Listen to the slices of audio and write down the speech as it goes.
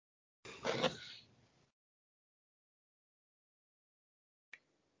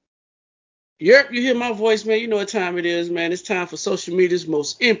Yep, you hear my voice, man. You know what time it is, man. It's time for social media's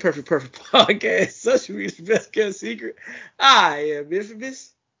most perfect podcast. Social media's best kept secret. I am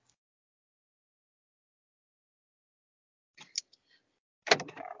infamous. I'm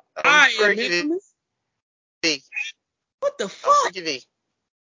I am freaky infamous. V. What the I'm fuck? freaky V.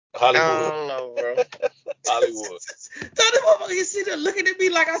 I Hollywood. don't know, bro. Hollywood. So this motherfucker is sitting there looking at me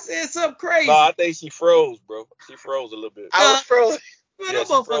like I said something No, crazy. I think she froze, bro. She froze a little bit. I was frozen. Man, Yeah, that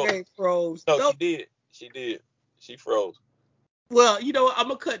she motherfucker froze. ain't froze. No, Nope. she did. She did. She froze. Well, you know what? I'm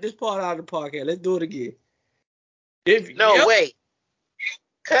gonna cut this part out of the podcast. Let's do it again. No, Yep. wait.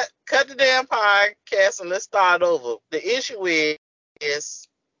 Cut the damn podcast and let's start over. The issue is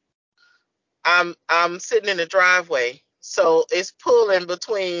I'm sitting in the driveway, so it's pulling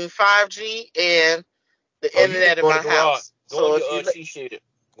between 5G and the Oh, you need to internet in go in my the garage. house. Go So in if your you she shed.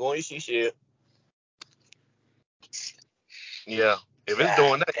 Go in your she shed. Yeah. If it's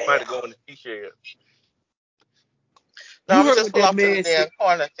doing God that, you might have damn. to go in the she shed. No, You I'm heard just what pull that off to the man said. damn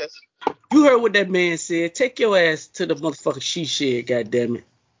corner. You heard what that man said. Take your ass to the motherfucking she shed, goddammit.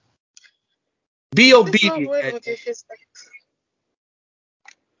 Be This obedient, motherfucker goddammit. get his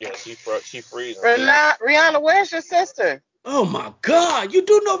Yeah, she freezing. Rihanna, where's your sister? Oh my God. You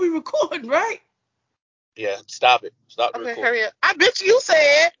do know we recording, right? Yeah, stop it. Stop the Okay, recording. hurry up. I bet you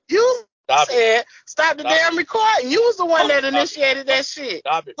Stop it. said stop the Stop damn recording. You was the one that Stop it. initiated that shit.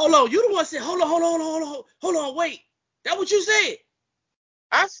 Stop it. Hold on. You the one said, hold on, wait. That what you said?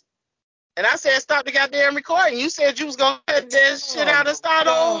 I said stop the goddamn recording. You said you was gonna cut that shit out and start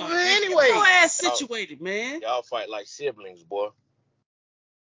over Man, get anyway. your ass situated, man. Y'all fight like siblings, boy.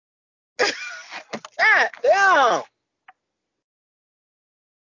 God damn.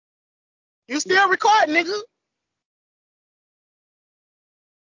 You still recording, nigga?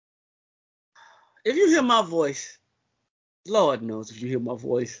 If you hear my voice, Lord knows if you hear my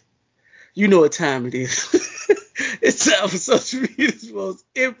voice, you know what time it is. It's time for social media's most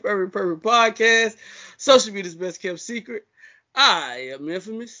perfect podcast. Social media's best kept secret. I am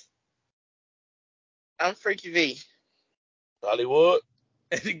infamous. I'm Freaky V. Hollywood.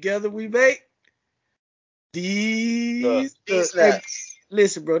 And together we make these. These Hey, nuts.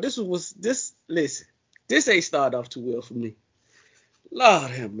 listen, bro. This ain't started off too well for me.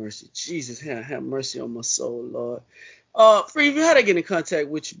 Lord have mercy. Jesus, have mercy on my soul, Lord. Freeview, how they get in contact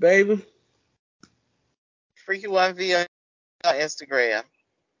with you, baby? Freaky 1V on Instagram.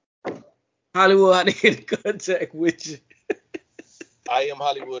 Hollywood, how they get in contact with you? I am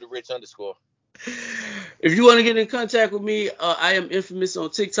Hollywood Rich _ If you want to get in contact with me, I am infamous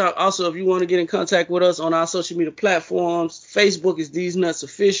on TikTok. Also, if you want to get in contact with us on our social media platforms, Facebook is These Nuts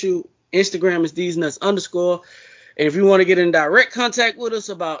Official, Instagram is These Nuts _. And if you want to get in direct contact with us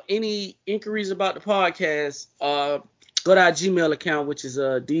about any inquiries about the podcast, go to our Gmail account, which is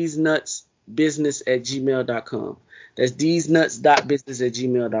thesenutsbusiness@gmail.com. That's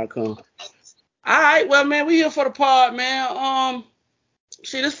thesenuts.business@gmail.com. All right, well, man, we here for the pod, man.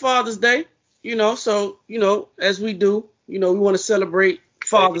 Shit, it's Father's Day, so, as we do, we want to celebrate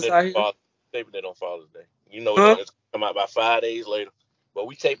fathers out here. Taping it on Father's Day. It's Huh? gonna come out about 5 days later, but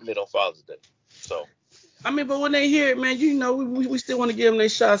we taping it on Father's Day. So I mean, but when they hear it, man, we still want to give them their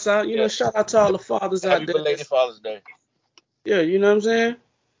shots out. Yeah. Shout out to all the fathers out happy there. belated Father's Day. Yeah, you know what I'm saying?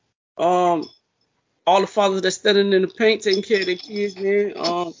 All the fathers that's standing in the paint taking care of their kids, man.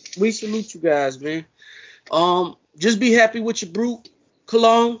 We salute you guys, man. Just be happy with your Brute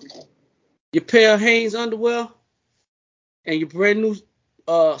cologne, your pair of Hanes underwear, and your brand new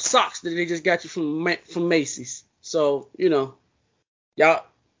socks that they just got you from Macy's. So, y'all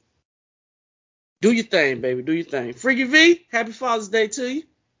do your thing, baby. Do your thing. Freaky V, happy Father's Day to you.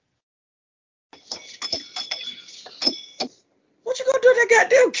 What you gonna do with that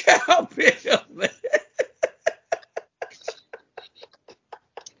goddamn cowbell, man?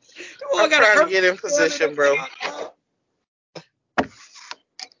 I'm trying to get in position, bro.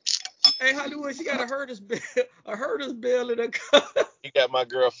 Hey, Hollywood, she got a herders bell in her car. You got my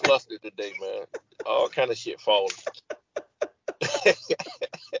girl flustered today, man. All kind of shit falling.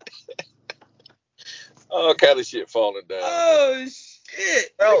 All kind of shit falling down. Oh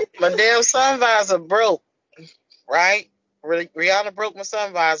shit, Bro, my damn sun visor broke. Right? Rihanna broke my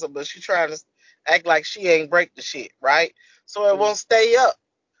sun visor, but she trying to act like she ain't break the shit, right? So it won't stay up.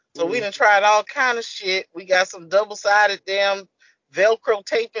 So we done tried all kind of shit. We got some double-sided damn Velcro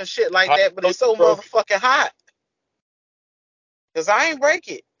tape and shit like that, but it's so motherfucking hot. Cause I ain't break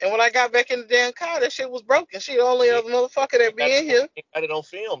it. And when I got back in the damn car, that shit was broken. She the only other motherfucker that be in here. You got it on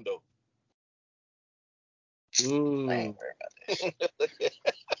film though. I ain't worried about that shit.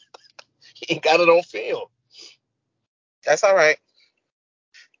 ain't got it on film. That's all right.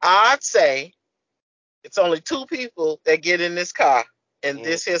 I'd say it's only two people that get in this car in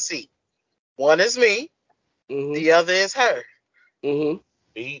this here seat. One is me. The other is her. Mm-hmm.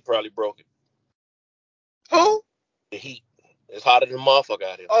 The heat probably broke it. Who? The heat. It's hotter than motherfucker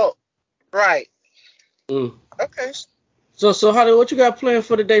out here. Oh, right. Mm. Okay. So Holly, what you got planned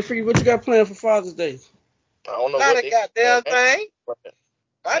for the day? Free? What you got planned for Father's Day? I don't know Not what a they. goddamn thing. I My ain't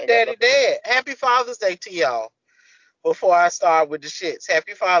got daddy nothing. dead. Happy Father's Day to y'all. Before I start with the shits,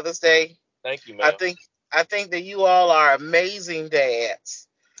 Happy Father's Day. Thank you, I man. think that you all are amazing dads.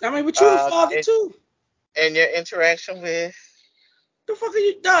 I mean, but you a father And, too. and your interaction with. The fuck are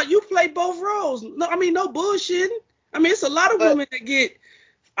you, dog? You play both roles. No, I mean, no bullshitting. I mean, it's a lot of But women that get.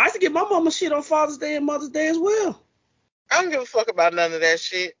 I used to get my mama shit on Father's Day and Mother's Day as well. I don't give a fuck about none of that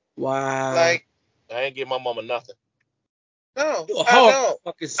shit. Wow. Like, I ain't give my mama nothing. no, You a I hard don't.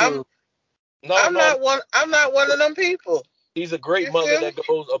 fucking son. I'm not one. I'm not one of them people. She's a great You mother feel me? that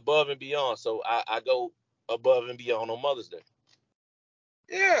goes above and beyond. So I go above and beyond on Mother's Day.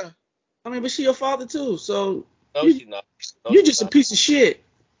 Yeah. I mean, but she your father too. So No, you she's not. No, you she's just a not. piece of shit.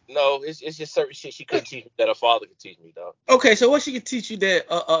 No, it's just certain shit she couldn't teach me that her father could teach me, dog. Okay, so what she can teach you that?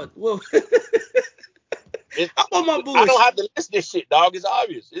 Well, It's, I'm on my I don't bullshit. have to list this shit, dog. It's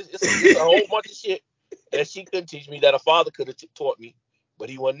obvious. It's a whole bunch of shit that she couldn't teach me that her father could have taught me, but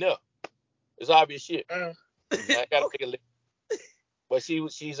he wasn't there. It's obvious shit. Mm. I gotta take a list. But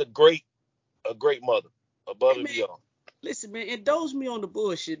she's a great mother, above Hey and man, beyond. listen, man, indulge me on the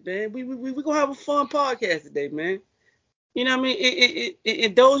bullshit, man. We gonna have a fun podcast today, man. You know what I mean?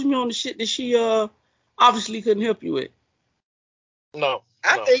 Indulge me on the shit that she obviously couldn't help you with. No,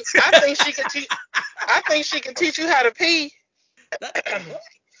 I no, think she could teach. I think she can teach you how to pee.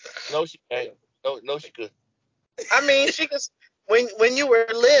 no, she can't. No, she could. I mean, she could. When you were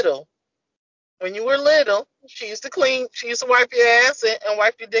little, she used to clean. She used to wipe your ass and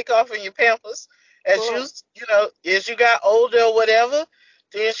wipe your dick off in your pampers. As you got older or whatever,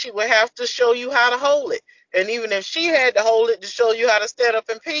 then she would have to show you how to hold it. And even if she had to hold it to show you how to stand up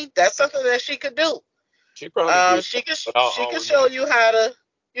and pee, that's something that she could do. She probably did, but I She don't could remember. show you how to,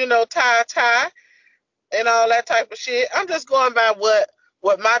 tie a tie and all that type of shit. I'm just going by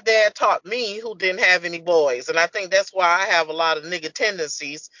what my dad taught me, who didn't have any boys, and I think that's why I have a lot of nigga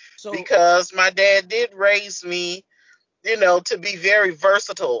tendencies, So because my dad did raise me, to be very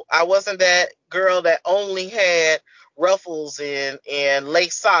versatile. I wasn't that girl that only had ruffles and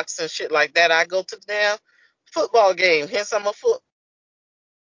lace socks and shit like that. I go to the damn football game. Hence, I'm a foot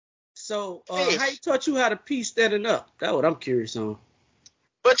how he fish. taught you how to pee standing up? That's what I'm curious on.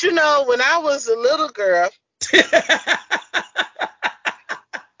 But when I was a little girl,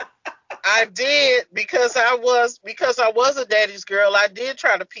 I did because I was a daddy's girl. I did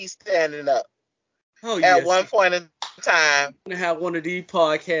try to pee standing up Oh at yes. one point in time, Gonna have one of these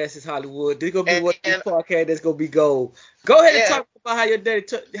podcasts in Hollywood. This gonna be and, one of these and podcasts that's gonna be gold. Go ahead and yeah, talk about how your daddy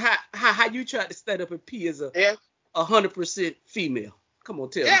how you tried to stand up and pee as a yeah, 100% female. Come on,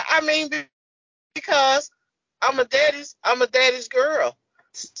 tell me. yeah. I mean, because I'm a daddy's girl.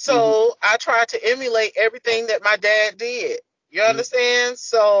 Mm-hmm. So I tried to emulate everything that my dad did. You Mm-hmm. understand?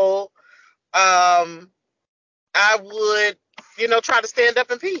 So I would, try to stand up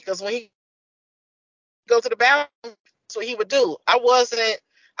and pee, because when he go to the bathroom, that's what he would do. I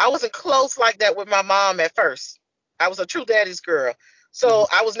wasn't close like that with my mom at first. I was a true daddy's girl. Mm-hmm. So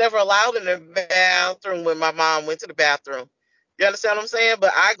I was never allowed in the bathroom when my mom went to the bathroom. You understand what I'm saying?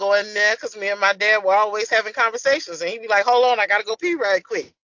 But I go in there because me and my dad were always having conversations, and he'd be like, "Hold on, I gotta go pee right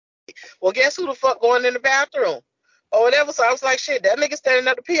quick." Well, guess who the fuck going in the bathroom or whatever? So I was like, "Shit, that nigga standing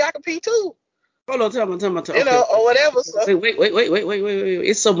up to pee, I can pee too." Hold on, tell me. Okay, okay. Or whatever. So Wait.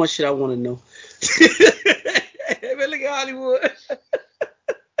 It's so much shit I want to know. Hey, man, look at Hollywood.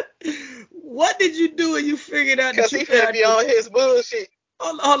 What did you do when you figured out that because you he didn't finna have be no? on his bullshit.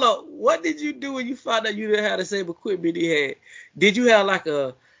 Hold on. What did you do when you found out you didn't have the same equipment he had? Did you have like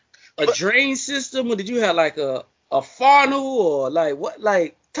a But drain system, or did you have like a funnel, or like what?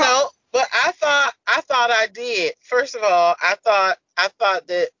 Like talk. no, but I thought I did. First of all, I thought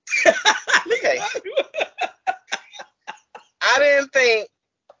that, Look at okay. Hollywood. I didn't think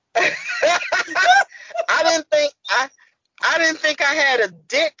I didn't think I didn't think I had a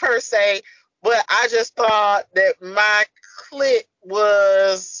dick per se, but I just thought that my clit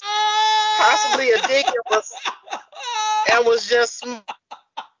was possibly a dick, and was just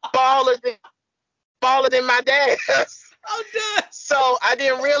smaller than my dad's. I'm done. So I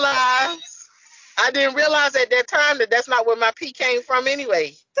didn't realize at that time that that's not where my pee came from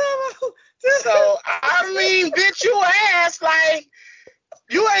anyway. So I mean, bitch, you ass, like,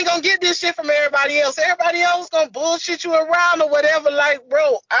 You ain't gonna get this shit from everybody else. Everybody else gonna bullshit you around or whatever. Like,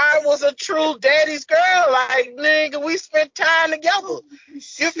 bro, I was a true daddy's girl. Like, nigga, we spent time together.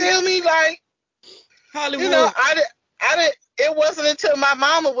 You feel me? Like, Hollywood. I did. It wasn't until my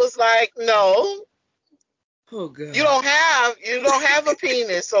mama was like, no, Oh God. you don't have a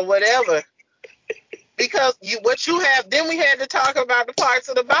penis or whatever. Because what you have, then we had to talk about the parts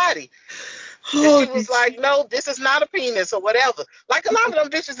of the body. And she was like, no, this is not a penis or whatever. Like a lot of them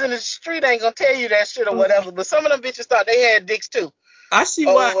bitches in the street ain't gonna tell you that shit or whatever, but some of them bitches thought they had dicks too. I see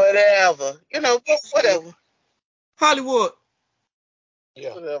or why. whatever. Whatever. Hollywood.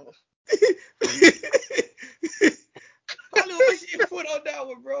 Yeah. Whatever. Hollywood, what she put on that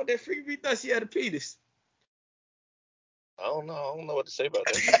one, bro? That Freaky V thought she had a penis. I don't know what to say about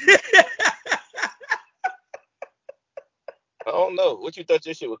that. I don't know. What you thought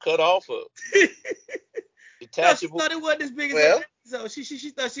your shit was cut off of? No, she Detachable? thought it wasn't as big as Well, her. So she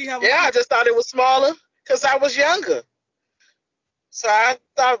thought she had. yeah, I just thought it was smaller because I was younger. So I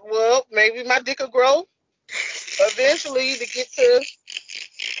thought, well, maybe my dick will grow eventually to get to.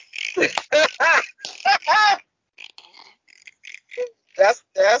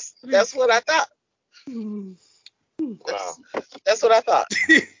 That's what I thought. Wow. That's what I thought.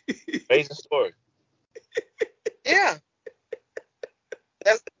 Amazing story. Yeah,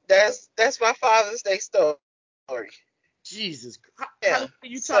 that's my Father's Day story. Jesus. Yeah. Hollywood,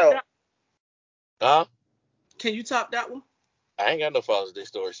 can you top So that? Huh? Can you top that one? I ain't got no Father's Day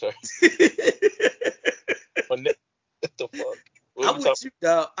story, sir. What the fuck? What I'm we with talking? you,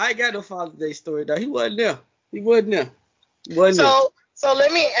 dog. I ain't got no Father's Day story, dog. He wasn't there. He wasn't there. He wasn't there. so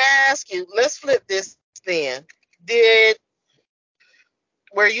let me ask you. Let's flip this then.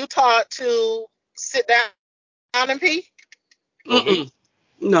 Were you taught to sit down and pee? For me?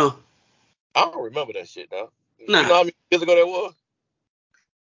 No. I don't remember that shit, dog. You know Nah. how many years ago that was?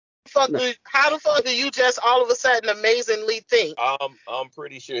 Nah. How the fuck do you just all of a sudden amazingly think I'm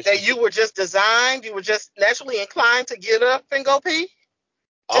pretty sure she that showed. you were just designed, you were just naturally inclined to get up and go pee?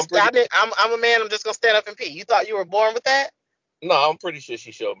 I'm pretty. I'm a man. I'm just gonna stand up and pee. You thought you were born with that? No, I'm pretty sure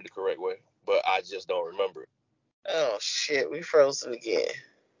she showed me the correct way, but I just don't remember it. Oh shit, we frozen again.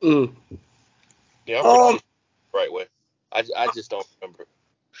 Mm. Yeah, I'm pretty sure she showed me the right way. I just don't remember it.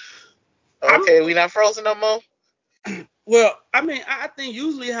 Okay, we not frozen no more. Well, I mean, I think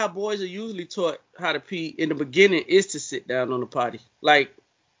usually how boys are usually taught how to pee in the beginning is to sit down on the potty, like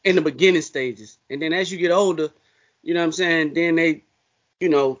in the beginning stages. And then as you get older, you know what I'm saying, then they,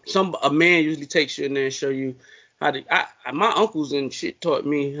 a man usually takes you in there and show you how to. My uncles and shit taught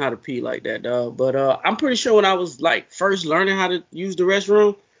me how to pee like that, dog. But I'm pretty sure when I was like first learning how to use the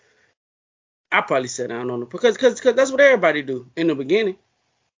restroom, I probably sat down on it because that's what everybody do in the beginning.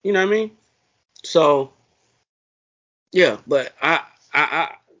 You know what I mean? So yeah, but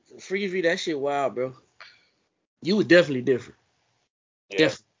I Freaky V, that shit wild, bro. You was definitely different. Yeah,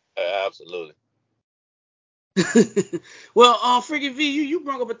 absolutely. Well, Freaky V, you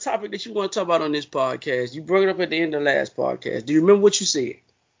brought up a topic that you want to talk about on this podcast. You brought it up at the end of the last podcast. Do you remember what you said?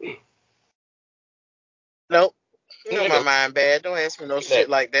 Nope. You know my Nigga, mind bad. Don't ask me no that shit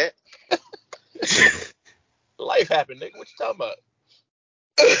like that. life happened, nigga. What you talking about?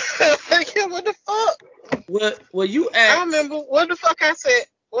 Yeah, what the fuck? Well, you I asked. remember what the fuck I said.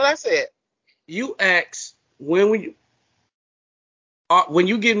 What I said. You asked when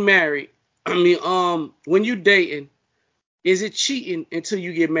you get married. I mean, when you dating, is it cheating until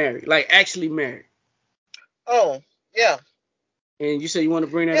you get married, like actually married? Oh, yeah. And you say you want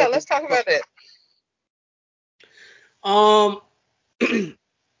to bring that Yeah, up. let's talk about that. Um,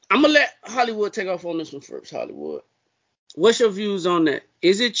 I'm gonna let Hollywood take off on this one first. Hollywood, what's your views on that?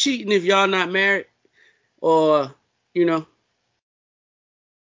 Is it cheating if y'all not married, or you know,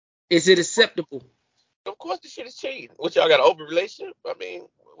 is it acceptable? Of course, the shit is cheating. What y'all got an open relationship? I mean,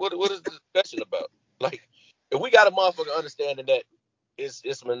 what is the discussion about? Like, if we got a motherfucker understanding that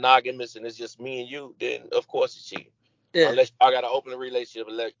it's monogamous and it's just me and you, then of course it's cheating. Yeah. Unless y'all got an open relationship,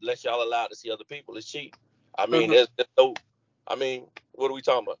 unless y'all allowed to see other people, it's cheating. I mean, Uh-huh. there's no. I mean, what are we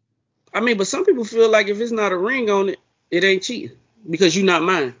talking about? I mean, but some people feel like if it's not a ring on it, it ain't cheating because you're not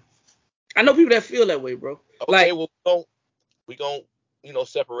mine. I know people that feel that way, bro. Okay, Like, well, we gon'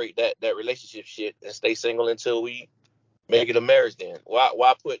 separate that relationship shit and stay single until we make it a marriage. Then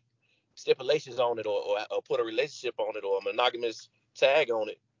why put stipulations on it or put a relationship on it or a monogamous tag on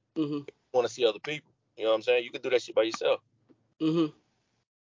it? mm-hmm, Want to see other people? You know what I'm saying? You can do that shit by yourself, mm-hmm,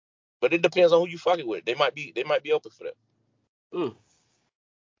 but it depends on who you fucking with. They might be open for that. mm.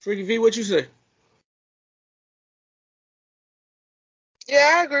 Freaky V, what you say?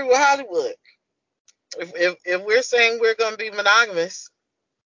 Yeah, I agree with Hollywood. If we're saying we're gonna be monogamous,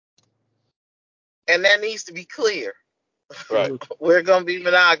 and that needs to be clear. Right. We're gonna be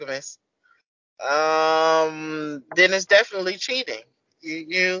monogamous. Then it's definitely cheating.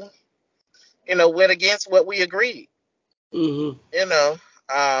 You went against what we agreed. Mm-hmm. You know,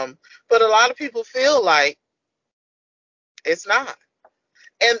 but a lot of people feel like it's not.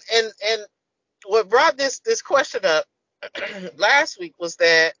 And what brought this question up last week was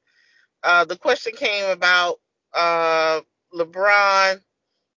that the question came about LeBron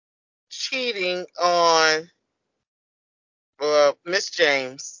cheating on Miss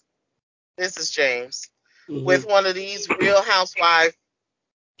James, Mrs. James, Mm-hmm. with one of these Real Housewife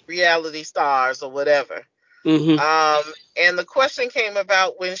reality stars or whatever. Mm-hmm. And the question came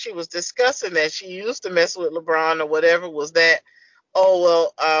about when she was discussing that she used to mess with LeBron or whatever. Was that, oh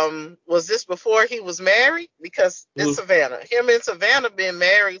well, was this before he was married? Because it's Mm-hmm. Savannah. Him and Savannah been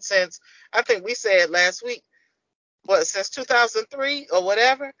married since, I think we said last week, what, since 2003 or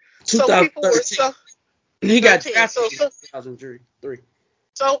whatever. So people were 2013. He got 13. drafted So in so 2003.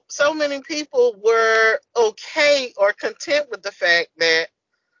 so many people were okay or content with the fact that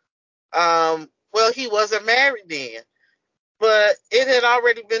well, he wasn't married then. But it had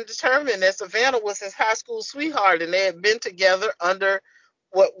already been determined that Savannah was his high school sweetheart, and they had been together under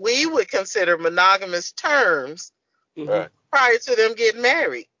what we would consider monogamous terms Mm-hmm. Right. prior to them getting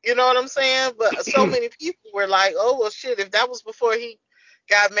married. You know what I'm saying? But so many people were like, oh, well, shit, if that was before he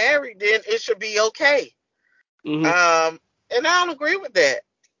got married, then it should be okay. Mm-hmm. Um, and I don't agree with that.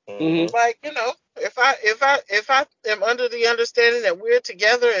 Mm-hmm. Mm-hmm. Like, if I am under the understanding that we're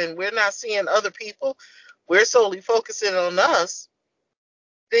together and we're not seeing other people, we're solely focusing on us,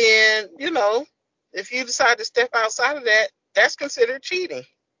 then if you decide to step outside of that, that's considered cheating.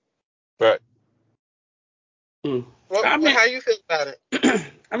 Right. Mm. What, I mean, how you feel about it?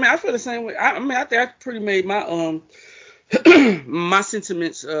 I feel the same way. I mean, I think I pretty made my my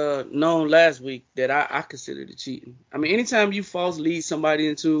sentiments known last week that I consider it cheating. I mean, anytime you false lead somebody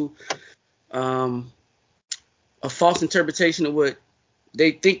into um a false interpretation of what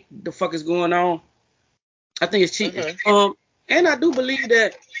they think the fuck is going on, I think it's cheating. Hmm. And I do believe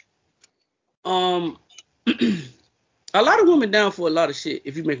that um a lot of women down for a lot of shit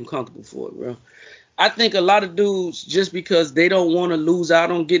if you make them comfortable for it, bro. I think a lot of dudes, just because they don't want to lose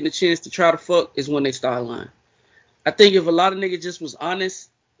out on getting a chance to try to fuck, is when they start lying. I think if a lot of niggas just was honest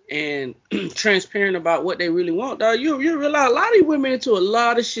and transparent about what they really want, dog, you realize a lot of these women into a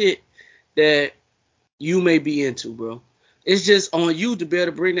lot of shit that you may be into, bro. It's just on you to be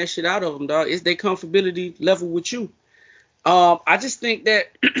able to bring that shit out of them, dog. It's their comfortability level with you. I just think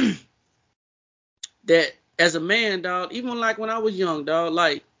that that as a man, dog, even like when I was young, dog,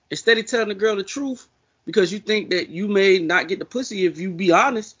 like instead of telling the girl the truth because you think that you may not get the pussy if you be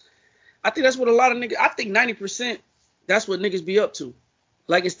honest, I think that's what a lot of niggas. I think 90% that's what niggas be up to.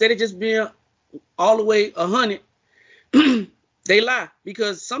 Like instead of just being all the way 100, they lie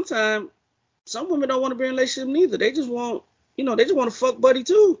because sometimes some women don't want to be in a relationship neither. They just want, they just want to fuck buddy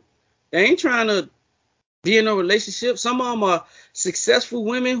too. They ain't trying to be in a relationship. Some of them are successful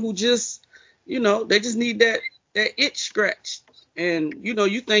women who just, they just need that itch scratched. And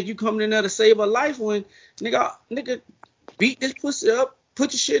you think you coming in there to save her life when nigga beat this pussy up,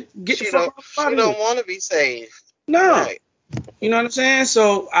 put your shit, get the She fuck don't off she out of here. don't want to be saved, No, right? you know what I'm saying?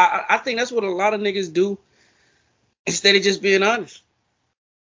 So I think that's what a lot of niggas do instead of just being honest.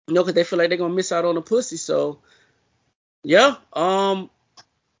 Because they feel like they're gonna miss out on the pussy. So yeah,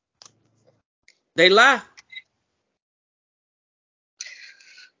 they lie.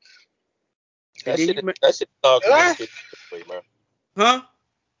 And That then shit. you, That shit is all Ah, communication anyway, man. huh?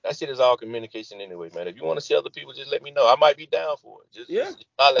 That shit is all communication anyway, man. If you want to see other people, just let me know. I might be down for it. Just, Yeah. just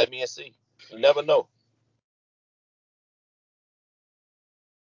holler at me and see. You never know.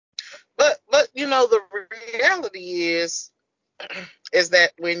 but the reality is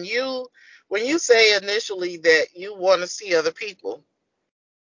that when you say initially that you want to see other people,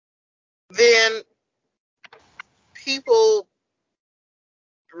 then people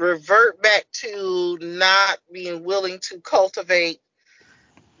revert back to not being willing to cultivate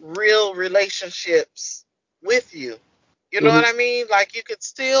real relationships with you. You know Mm-hmm. what I mean? Like you could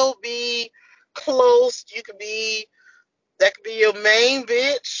still be close. You could be that could be your main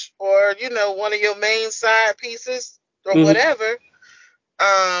bitch or one of your main side pieces or Mm-hmm. whatever.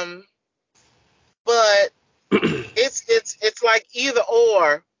 Um, but it's like either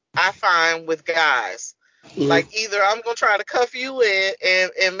or. I find with guys, Mm-hmm. like either I'm gonna try to cuff you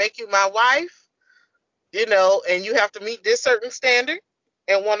and make you my wife, and you have to meet this certain standard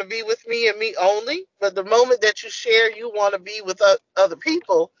and want to be with me and me only. But the moment that you share, you want to be with other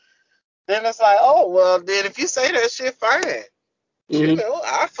people, then it's like, oh well, then if you say that shit, fine. You Mm-hmm. know,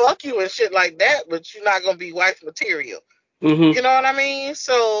 I fuck you and shit like that, but you're not gonna be wife material. Mm-hmm. You know what I mean?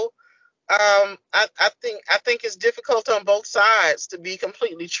 So, I think it's difficult on both sides to be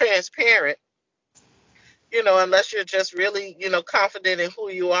completely transparent. You know, unless you're just really, confident in who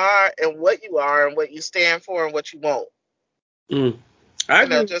you are and what you stand for and what you want. Mm. I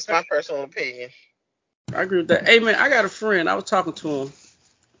agree with Just that. my personal opinion. I agree with that. Hey man, I got a friend. I was talking to him.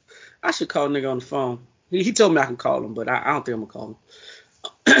 I should call a nigga on the phone. He told me I can call him, but I don't think I'm gonna call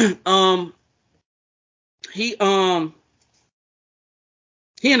him. He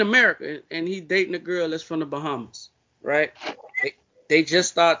he in America and he dating a girl that's from the Bahamas, right? They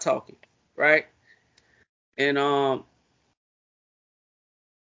just start talking, right? And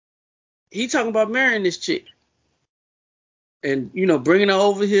he talking about marrying this chick and bringing her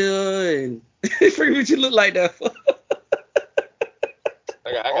over here and freaking what you look like that for.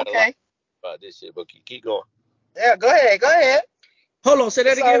 I got a lot Okay. about this shit, but keep going. Yeah, go ahead. Go ahead. Hold on, say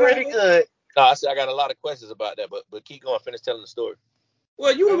that It's again, already Harvey. good. No, I said I got a lot of questions about that, but keep going. Finish telling the story.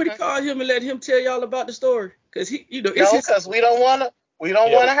 Well, you want me to Hmm. call him and let him tell y'all about the story? Cause it's No, his because we don't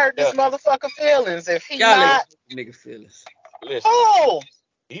Yeah, wanna hurt yeah. this motherfucker feelings. If he y'all ain't not, gonna hurt nigga feelings. Listen, oh,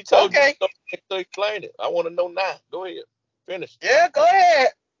 he told you okay. the story, so explain it. I want to know now. Go ahead. Finish. Yeah, go ahead.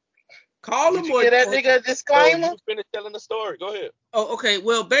 Call Did him you get that or nigga a No, disclaimer? you finish telling the story. Go ahead. oh, okay.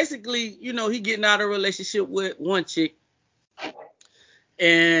 Well, basically, he getting out of a relationship with one chick,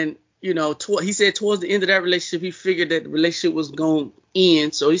 and he said towards the end of that relationship, he figured that the relationship was going to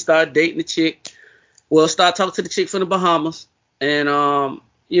end, so he started dating the chick. Well, start talking to the chick from the Bahamas, and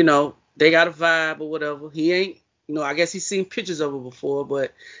they got a vibe or whatever. He ain't, I guess he's seen pictures of her before,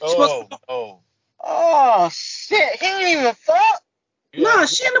 but she supposed Oh, to, oh. Oh shit, he ain't even fuck. You nah,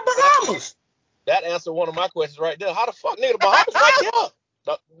 answer, she in the Bahamas. that answered one of my questions right there. How the fuck, nigga, the Bahamas right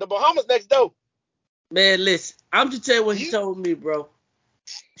there? The Bahamas next door. Man, listen, I'm just telling you what he You, told me, bro.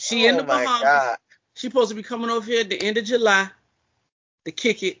 She in oh the my Bahamas. god. She supposed to be coming over here at the end of July to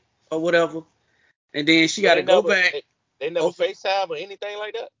kick it or whatever, and then she got to They go never, back. they never Over. FaceTime or anything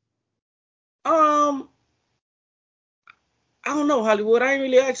like that. I don't know, Hollywood. I ain't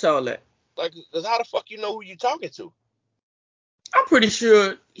really asked all that. Like, 'cause how the fuck you know who you talking to? I'm pretty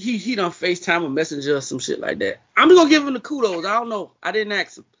sure he done FaceTime or Messenger or some shit like that. I'm gonna give him the kudos. I don't know. I didn't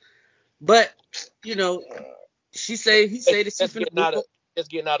ask him, but you know, he say that she Just finna getting move out of, up. just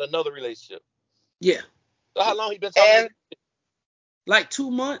getting out of another relationship. Yeah, So how long he been talking to And this? like 2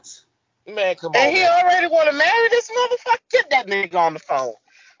 months. Man, come and on, he man. already want to marry this motherfucker. Get that nigga on the phone.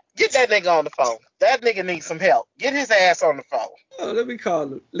 Get that nigga on the phone. That nigga needs some help. Get his ass on the phone. Oh, let me call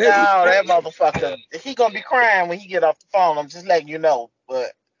him. No, that motherfucker. He gonna be crying when he get off the phone. I'm just letting you know.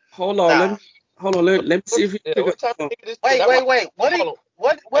 But Hold on. nah. Let me see if he Yeah, pick up what the type of phone. nigga this is? Wait, That's why wait, wait. What I he call him.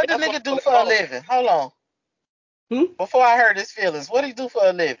 Hey, what the that's why nigga I do for a call him. living? Hold on. Hmm? Before I hurt his feelings, what he do for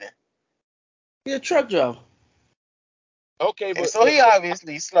a living? He a truck driver. Okay, And but so he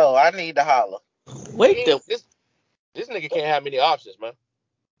obviously slow. I need to holler. he Wait the. ain't this nigga can't have many options, man.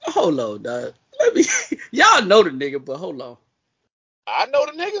 Hold on, dog. Let me. Y'all know the nigga, but hold on. I know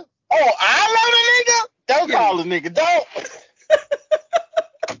the nigga. Oh, I know the nigga. Don't Yeah. call the nigga. Don't.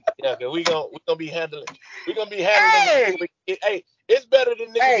 Yeah, cause we gonna be handling Hey, hey, it's better than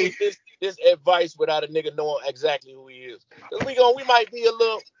nigga hey. get this advice without a nigga knowing exactly who he is. Cause we might be a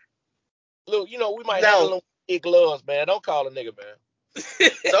little, we might handle No, him with kid gloves, man. Don't call a nigga,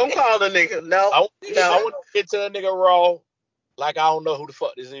 man. don't call the nigga. No, I no. want to get to a nigga raw, like I don't know who the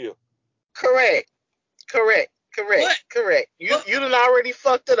fuck this is. Correct. Correct. Correct. but Correct. but You done already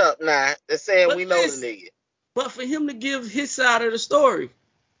fucked it up now. They're saying but we know the listen. nigga. But for him to give his side of the story,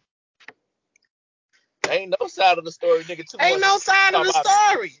 Ain't no side of the story, nigga. Too Ain't much. no side of the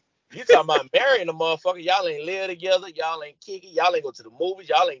story. You talking about marrying a motherfucker? Y'all ain't live together. Y'all ain't kicking. Y'all ain't go to the movies.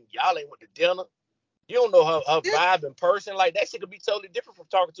 Y'all ain't went to dinner. You don't know her Yeah. vibe in person. Like that shit could be totally different from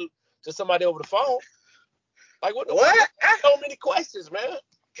talking to somebody over the phone. Like what? What? So many questions, man.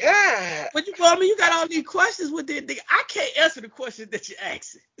 God. but I mean, you got all these questions with it. I can't answer the questions that you're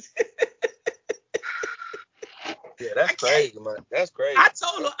asking. Yeah, I that's can't. crazy, man. That's crazy. I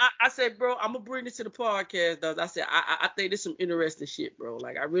told her, I said, bro, I'm gonna bring this to the podcast, though. I said, I think this some interesting shit, bro.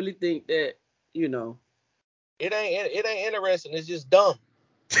 Like, I really think that, you know. It ain't interesting. It's just dumb.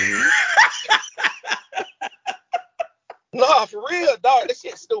 Nah, for real, dog. This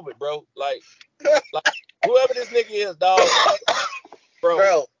shit's stupid, bro. Like whoever this nigga is, dog, bro.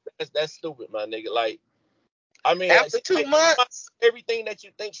 Bro, That's stupid, my nigga. Like, I mean, after she 2 months, might be everything that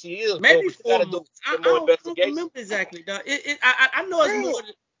you think she is, bro. Maybe But you 4 gotta do months. I, some I more don't I don't investigation. remember exactly, dog. I know it's bro, more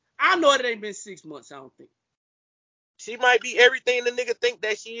than, I know it ain't been 6 months, I don't think. She might be everything the nigga think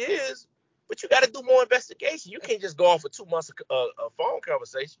that she is, But you got to do more investigation. You can't just go on for 2 months of a phone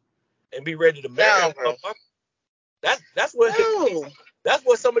conversation and be ready to marry a No, bro. motherfucker. That's what No. that's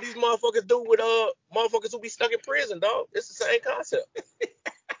what some of these motherfuckers do with motherfuckers who be stuck in prison, dog. It's the same concept.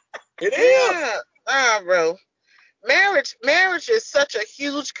 It is. Yeah. Nah, bro. Marriage is such a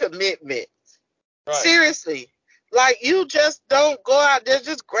huge commitment. Right. Seriously. Like, you just don't go out there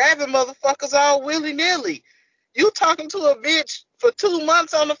just grabbing motherfuckers all willy-nilly. You talking to a bitch for 2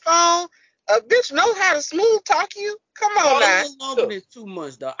 months on the phone, a bitch know how to smooth talk you? Come on A now. little longer than 2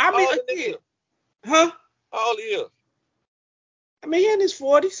 months, though. I mean, All the again, niggas. huh? All the years. I mean, he in his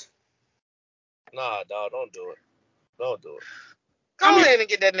 40s. Nah, dog, don't do it. Don't do it. Go ahead and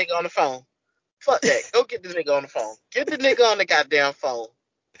get that nigga on the phone. Fuck that. Go get the nigga on the phone. Get the nigga on the goddamn phone.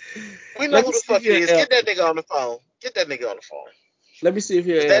 We know Let who me the see fuck if he he'll is. help. Get that nigga on the phone. Get that nigga on the phone. Let me see if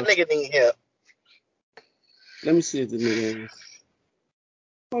he'll Cause that help. nigga need help. Let me see if the nigga is.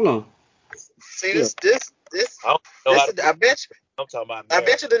 Hold on. See Yeah. this. I don't know how This to I bet you. I'm talking about I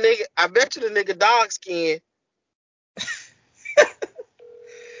marriage. bet you the nigga dog skin.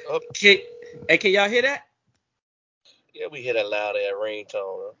 Hey, can y'all hear that? Yeah, we hear that loud ass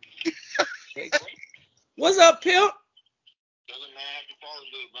ringtone. What's up, pimp? Happy Father's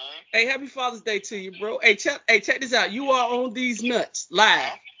Day, man. Hey, happy Father's Day to you, bro. Hey, check this out. You are on these nuts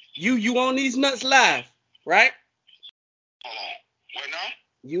live. You on these nuts live, right? Hold on. Wait now?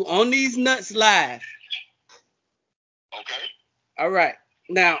 You on these nuts live. Okay. All right.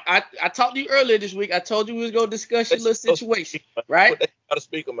 Now, I talked to you earlier this week. I told you we was going to discuss your little situation, right? Put that shit by the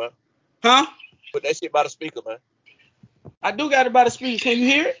speaker, man. Huh? Put that shit by the speaker, man. I do got it by the speaker. Can you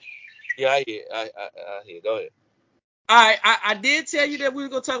hear it? Yeah, I hear. I hear. Go ahead. All right. I did tell you that we were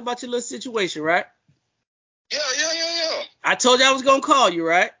going to talk about your little situation, right? Yeah. I told you I was going to call you,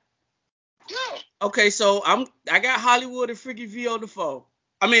 right? Yeah. Okay, so I got Hollywood and Freaky V on the phone.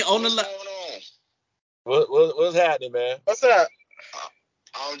 I mean, on What's the going on? What's happening, man? What's up?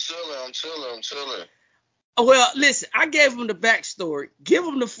 I'm chilling. Well, listen, I gave him the backstory. Give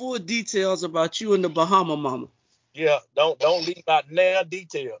him the full details about you and the Bahama Mama. Yeah, don't leave out now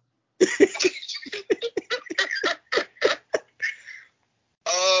detail.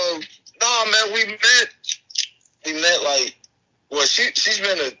 Nah, man, we met like, well, she's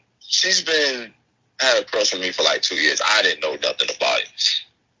been had a crush on me for like 2 years. I didn't know nothing about it.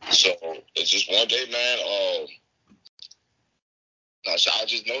 So it's just one day, man. I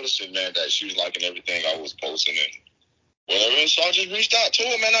just noticed it, man, that she was liking everything I was posting and whatever. And so I just reached out to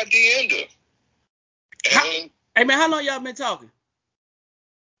her, man. I DM'd her. And Hey man, how long y'all been talking?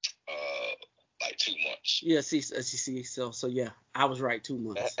 like 2 months. Yeah, see, so yeah, I was right, 2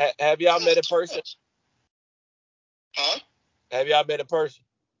 months. Have y'all met in person? Huh? Have y'all met in person?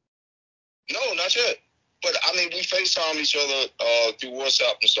 No, not yet. But I mean, we FaceTime each other through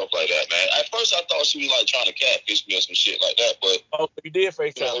WhatsApp and stuff like that, man. At first, I thought she was like trying to catfish me or some shit like that, but Oh, you did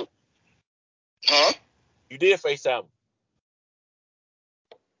FaceTime? You know, huh? You did FaceTime?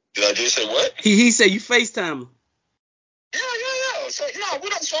 Did I just say what? He said you FaceTime him. Yeah. So we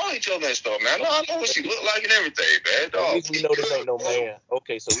don't follow each other and stuff, man. No, I know what she look like and everything, man. At least we know this ain't no man.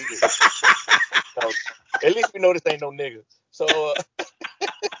 Okay, so we can. At least we know this ain't no nigga. So. What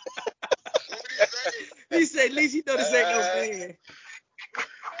do you say? He said, at least you know this ain't no man. No, I ain't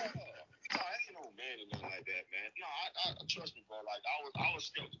no man or nothing like that, man. No, I trust me, bro. Like I was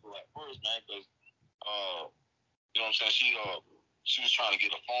skeptical at first, man, because you know what I'm saying. She was trying to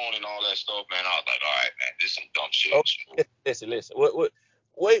get a phone and all that stuff, man. I was like, all right, man, this is some dumb shit. Okay. Listen.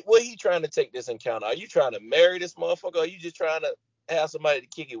 What he trying to take this encounter? Are you trying to marry this motherfucker? Or are you just trying to have somebody to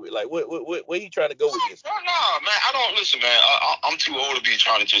kick it with? Like, where he trying to go with this? No, man. I don't listen, man. I'm too old to be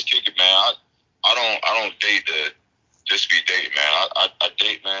trying to just kick it, man. I don't date to just be dating, man. I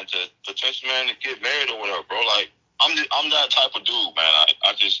date, man, to potentially, man, to get married or whatever, bro. Like, I'm that type of dude, man.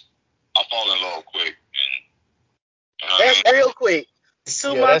 I fall in love quick, and you know That's what I mean? real quick.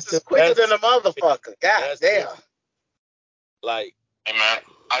 2 months is quicker than a motherfucker. God damn. Like, hey, man,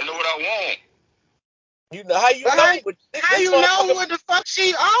 I know what I want. you know how you But know? how you know what the fuck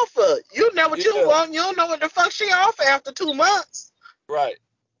she offer? You know what you want. You don't know what the fuck she offer after 2 months. Right.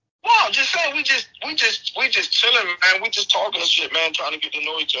 Well, I'm just saying, we just chilling, man. We just talking and shit, man, trying to get to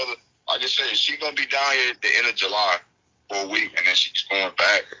know each other. Like I said, she gonna be down here at the end of July for a week, and then she's going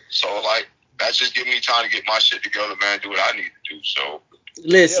back. So, like, that's just giving me time to get my shit together, man, do what I need to do. So,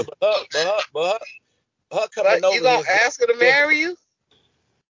 Listen. Yeah, but her coming But over you gonna here. ask her to marry you?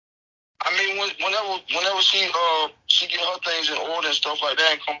 I mean, whenever she get her things in order and stuff like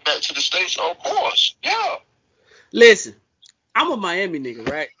that, and come back to the States, of course, yeah. Listen, I'm a Miami nigga,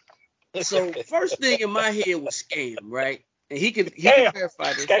 right? So first thing in my head was scam, right? and he can Scam.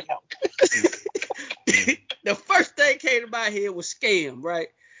 verify this. Scam. The first thing came to my head was scam, right?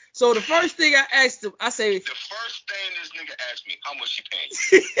 So the first thing I asked him, I say, The first thing this nigga asked me, how much she paying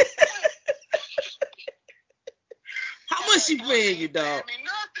you? how much she paying you, dog? Paying me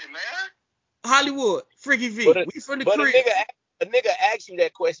nothing, man. Hollywood, Freaky V, we from the But crib. a nigga asks you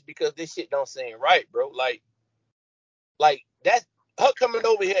that question because this shit don't seem right, bro. Like that's her coming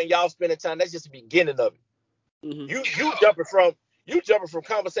over here and y'all spending time. That's just the beginning of it. Mhm. You jumping from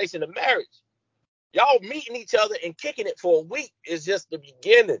conversation to marriage. Y'all meeting each other and kicking it for a week is just the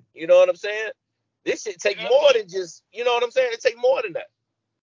beginning. You know what I'm saying? This shit take more than just, you know what I'm saying? It take more than that.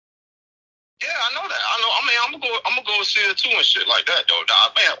 Yeah, I know that. I know. I mean, I'm gonna go see her too and shit like that though. Nah,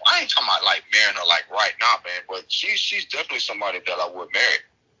 man, I ain't talking about like marrying her like right now, man. But she's definitely somebody that I would marry.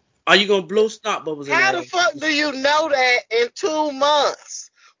 Are you gonna blow snot bubbles in How her the ass? fuck do you know that in 2 months?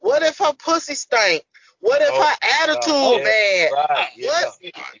 What if her pussy stink? What if her attitude bad? Right, yeah.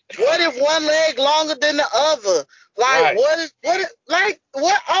 What if one leg longer than the other? Like Right.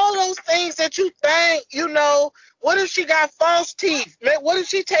 what all those things that you think, you know, what if she got false teeth? Man, what if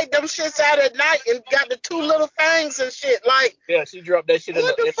she take them shits out at night and got the 2 little fangs and shit? Like, Yeah, she dropped that shit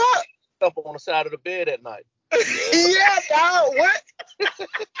what the fuck? up on the side of the bed at night. Yeah, dog, what?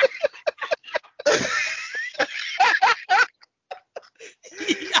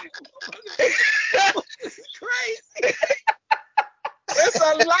 Crazy. It's a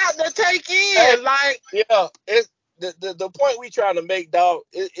lot to take in. Hey, like, yeah, it's the point we trying to make, dog.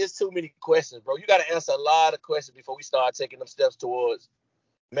 It's too many questions, bro. You got to answer a lot of questions before we start taking them steps towards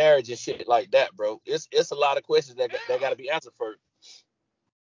marriage and shit like that, bro. It's a lot of questions that got to be answered first.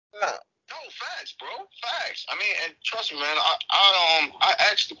 no. No, facts, bro. Facts. I mean, and trust me, man. I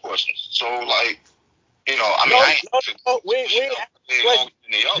asked the questions, so like, you know, I mean, I ain't we ain't longer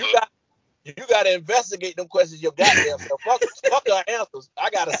than the other. You got to investigate them questions your goddamn self. Fuck our answers. I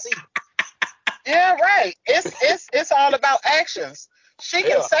gotta see. Yeah, right. It's all about actions. She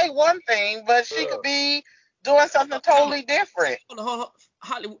can say one thing, but she could be doing something totally different. Hold on.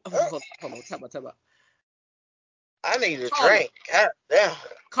 Hollywood. Hold on. Time out. I need a drink. God damn.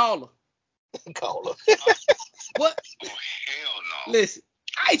 Call her. Call her. What? Oh, hell no. Listen,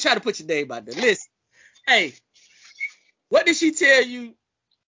 I ain't trying to put your name out there. Listen, hey, what did she tell you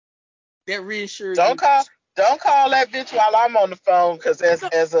that reassured you? Don't call that bitch while I'm on the phone, because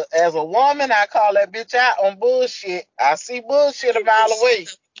as a woman, I call that bitch out on bullshit. I see bullshit a mile away.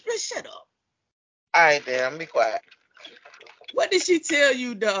 Shut up. All right, damn, be quiet. What did she tell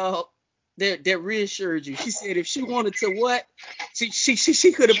you, dog, that reassured you? She said if she wanted to what? She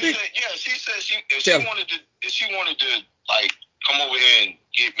could have been. Yeah, she said if she wanted to like come over here and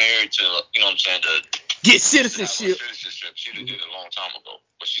get married to, you know what I'm saying, to get citizenship. She'd have did it a long time ago.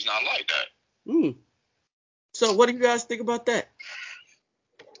 But she's not like that. So what do you guys think about that?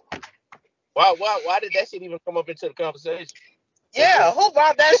 Why did that shit even come up into the conversation? Yeah, who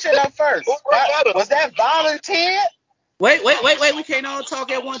brought that shit up first? Was that volunteered? Wait. We can't all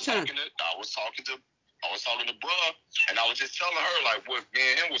talk at one time. I was talking to bruh, and I was just telling her like what me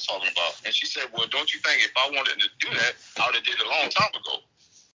and him was talking about, and she said, "Well, don't you think if I wanted to do that, I would have did it a long time ago?"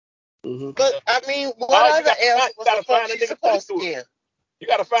 Mm-hmm. But I mean, what other answer was the fuck she supposed to give? You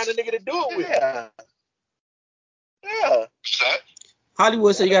gotta find a nigga to do it with. Yeah.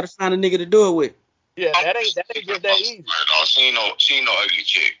 Hollywood said you gotta find a nigga to do it with. Yeah, that ain't just that easy. She ain't no ugly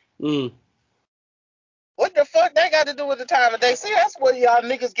chick. What the fuck that got to do with the time of day? See, that's where y'all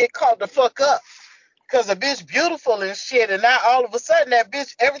niggas get caught the fuck up. Cause a bitch beautiful and shit, and now all of a sudden that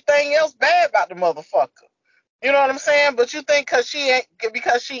bitch, everything else bad about the motherfucker. You know what I'm saying? But you think because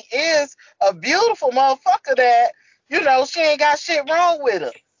she is a beautiful motherfucker that, you know, she ain't got shit wrong with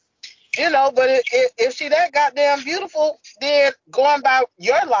her. You know, but if she that goddamn beautiful, then going by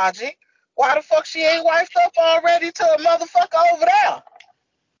your logic, why the fuck she ain't wifed up already to a motherfucker over there?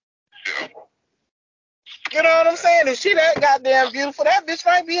 You know what I'm saying? If she that goddamn beautiful, that bitch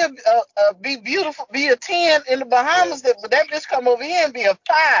might be a 10 in the Bahamas, but that bitch come over here and be a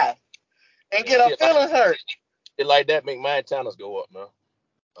 5 and get her feelings hurt. Shit like that make my antennas go up, man.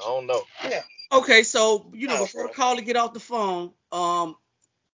 I don't know. Yeah. Okay, so before the caller get off the phone,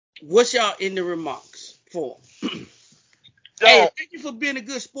 what's y'all in the remarks for? Hey, thank you for being a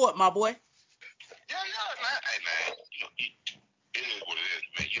good sport, my boy. Yeah, man. Hey, man, it is what it is,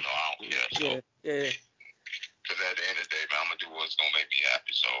 man. You know, I don't care. So. Yeah. Because at the end of the day, man, I'm gonna do what's gonna make me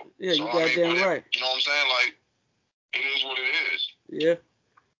happy. So yeah, you goddamn right. You know what I'm saying? Like, it is what it is. Yeah.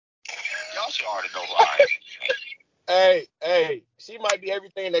 Y'all should already know who I am. Hey, she might be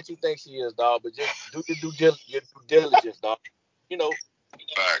everything that you think she is, dog. But just do your due diligence, dog. You know.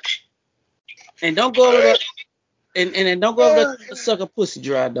 Facts. And don't go over there. And then don't go over there to suck a pussy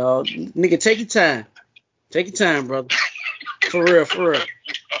dry, dog. Nigga, take your time. Take your time, brother. For real, for real.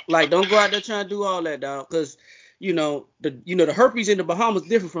 Like, don't go out there trying to do all that, dog. Cause the herpes in the Bahamas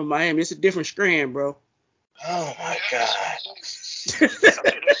different from Miami. It's a different strand, bro. Oh my God. So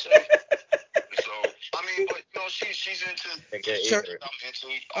I mean, but she's into Sure. I'm into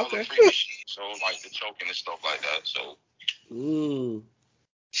all Okay. the freaky shit. So like the choking and stuff like that. So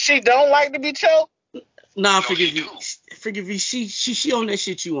She don't like to be choked? Nah, No, forgive she you. do. Forgive you. She on that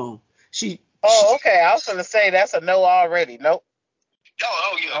shit you on. Oh, okay. I was gonna say that's a no already. Nope.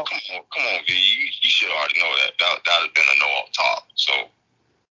 Oh yeah, come on, V. You should already know that. That'd have been a no off top. So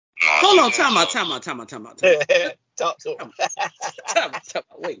Hold on, time out. Talk to him. Time out.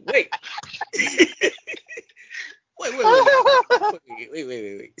 Wait. wait.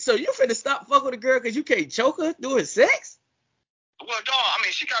 So you finna stop fucking with a girl because you can't choke her doing sex? Well, dog, I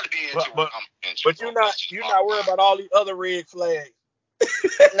mean, she got to be into But I'm into. But you're not worried about all these other red flags.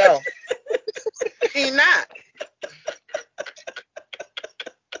 No, he not.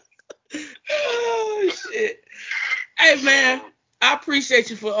 Oh shit! Hey man, I appreciate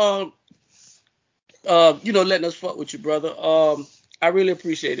you for letting us fuck with you, brother. I really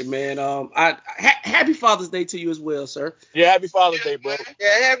appreciate it, man. Happy Father's Day to you as well, sir. Yeah, happy Father's Day, bro.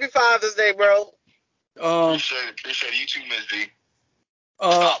 Yeah, happy Father's Day, bro. Appreciate you too, Miss V.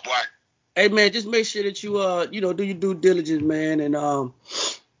 Top boy. Hey man, just make sure that you do your due diligence, man, and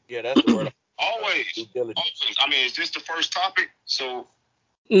Yeah, that's the word. Always. I mean, is this the first topic? So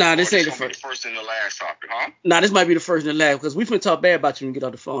nah, this ain't the first. The first and the last topic, huh? Nah, this might be the first and the last because we finna talk bad about you when you get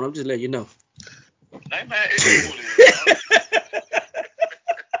off the phone. I'm just letting you know. Hey man, it is what it is.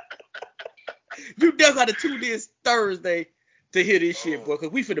 You definitely got to tune in Thursday to hear this shit, boy,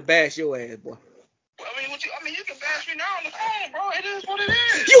 because we finna bash your ass, boy. Well, you can bash me now on the phone, bro. It is what it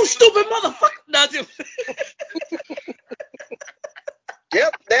is. You stupid motherfucker. Nah,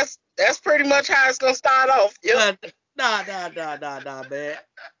 Yep, that's pretty much how it's gonna start off. Yep. Nah, man.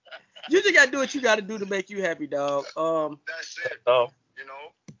 You just gotta do what you gotta do to make you happy, dog. That's it.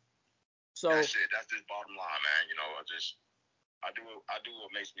 So that's it. That's just bottom line, man. I do what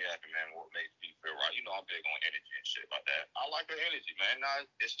makes me happy, man. What makes me feel right. I'm big on energy and shit like that. I like her energy, man. Now,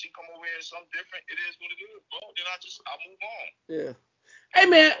 if she come over here and something different, it is what it is, bro. Then I move on. Yeah. Hey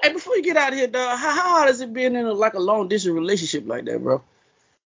man, before you get out of here, dog, how hard has it been in a long distance relationship like that, bro?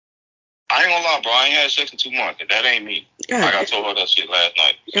 I ain't gonna lie, bro. I ain't had sex in 2 months. That ain't me. I told her that shit last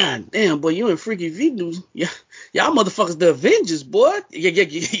night. God damn, boy, you and Freaky V news. Yeah, y'all motherfuckers the Avengers, boy.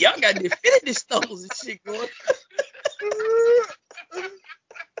 Y'all got the Infinity Stones and shit going.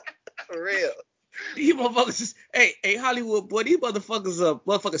 For real. These motherfuckers is, hey, Hollywood, boy, these motherfuckers are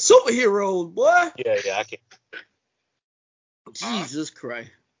motherfucking superheroes, boy. Yeah, I can't. Jesus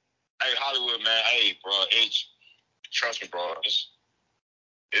Christ. Hey, Hollywood, man. Hey, bro. Trust me, bro.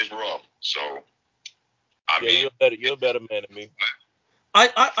 It's rough. So, I mean, you're a better man than me.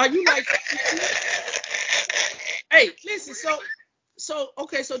 Are you like? Hey, listen. So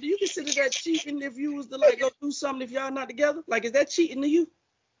okay. So do you consider that cheating if you was to go do something if y'all not together? Like, is that cheating to you?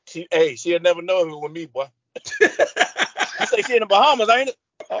 She'll never know if it was me, boy. You say she in the Bahamas, ain't it?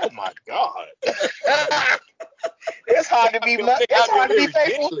 Oh my God. It's hard to be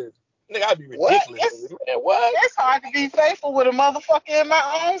faithful. Nigga, I'd be ridiculous. Man, what? It's hard to be faithful with a motherfucker in my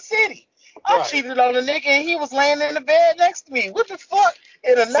own city. I cheated on a nigga and he was laying in the bed next to me. What the fuck?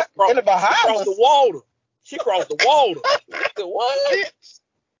 In the Bahamas? She crossed the water. What?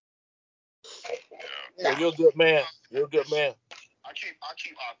 No. You're a good man. I keep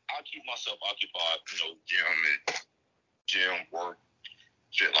myself occupied, gym, work,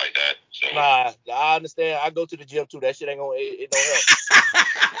 shit like that. So Nah, I understand. I go to the gym too. That shit ain't gonna it don't help.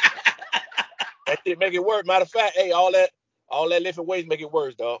 That shit make it worse. Matter of fact, hey, all that lifting weights make it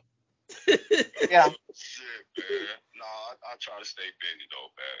worse, dog. Yeah. Shit, man. Nah, I try to stay busy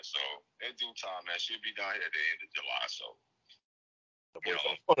though, man. So in due time, man, she'll be down here at the end of July. So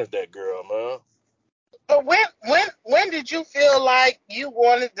What is that girl, man? But when did you feel like you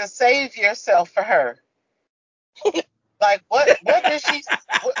wanted to save yourself for her? Like what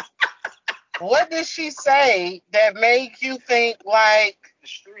did she say that made you think like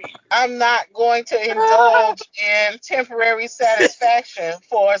I'm not going to indulge in temporary satisfaction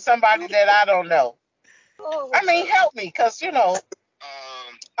for somebody that I don't know? I mean, help me, cause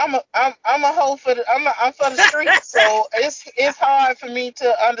I'm a hoe for I'm for the streets, so it's hard for me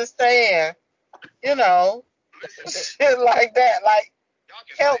to understand, shit like that. Like,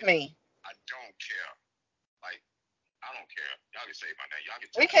 help me. I don't care. Like, I don't care. Y'all can say my name. Y'all can.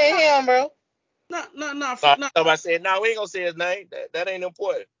 We can't hear him, bro. No. Somebody said, we ain't gonna say his name. That ain't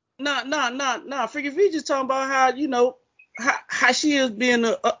important. Nah. Freaky V just talking about how, you know, how she is being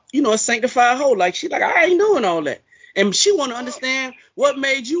a sanctified hoe. Like, she like, I ain't doing all that. And she want to understand what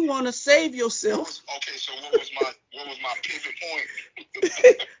made you want to save yourself. Okay, so what was my pivot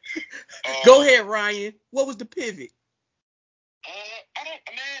point? Go ahead, Ryan. What was the pivot? I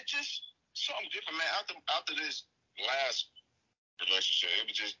don't, man, just something different, man. After this last relationship, it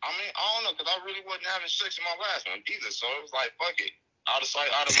was just, I don't know, because I really wasn't having sex in my last one either. So it was like, fuck it, out of sight,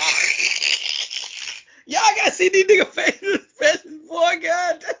 out of mind. Y'all gotta see these nigga faces, boy,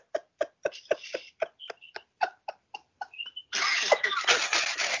 God.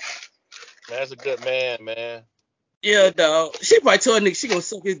 That's a good man, man. Yeah, dog. She probably told a nigga she gonna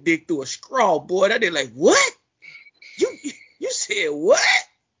suck his dick through a straw, boy. That nigga like, what? You said what?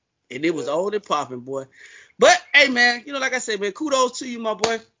 And it was old and popping, boy. But hey, man, you know, like I said, man, kudos to you, my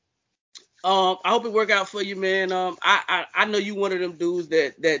boy. I hope it work out for you, man. I know you one of them dudes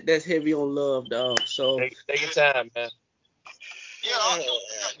that's heavy on love, dog. So take your time, man. Yeah, I'll take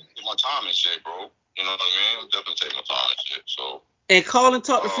my time and shit, bro. You know what I mean? I'll definitely take my time and shit. So. And call and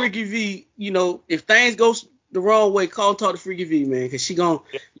talk to Freaky V. You know, if things go the wrong way, call and talk to Freaky V, man, because she gonna,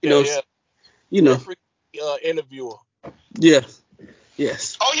 you know, interviewer. Yeah.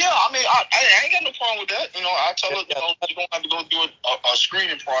 Yes. Oh yeah, I mean, I ain't got no problem with that. You know, I tell her, you know, you don't have to go through a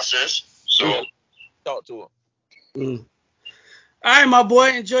screening process. So talk to her. Mm. All right, my boy.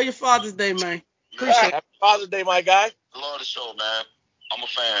 Enjoy your Father's Day, man. Appreciate it. Happy Father's Day, my guy. Love the show, man. I'm a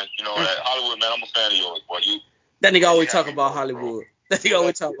fan. You know, Hollywood, man. I'm a fan of yours, boy. That nigga always talk about Hollywood. That nigga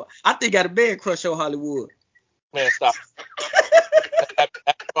always talk about. I think got a bad crush on Hollywood. Man, stop.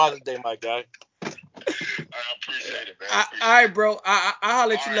 Happy Father's Day, my guy. I appreciate it, man. All right, bro. I'll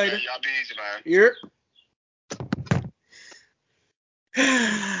holler at you later. Man. Y'all be easy, man. Yeah.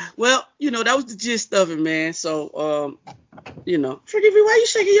 Well, you know, that was the gist of it, man. So, you know, forgive me, why you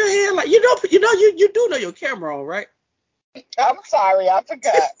shaking your head like you do know your camera on, right? I'm sorry, I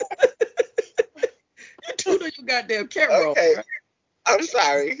forgot. You do know your goddamn camera on, right? I'm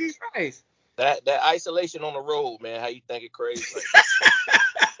sorry. Christ. That isolation on the road, man. How you think it crazy?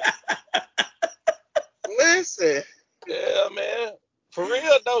 Listen. Yeah, man. For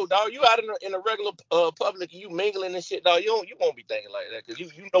real though, dog. You out in a regular public, you mingling and shit, dog. You won't be thinking like that because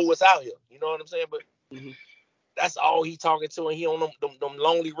you know what's out here. You know what I'm saying? But that's all he talking to, and he on them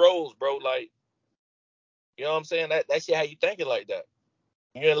lonely roads, bro. Like, you know what I'm saying? That shit how you thinking like that.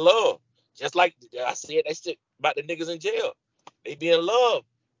 You're in love. Just like I said that shit about the niggas in jail. They be in love.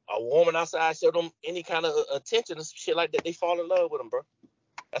 A woman outside show them any kind of attention and shit like that, they fall in love with them, bro.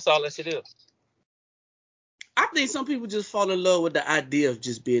 That's all that shit is. I think some people just fall in love with the idea of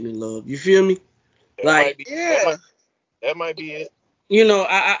just being in love. You feel me? That might be it. You know,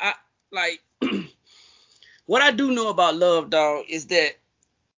 I like what I do know about love, dog, is that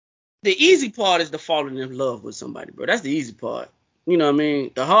the easy part is the falling in love with somebody, bro. That's the easy part. You know what I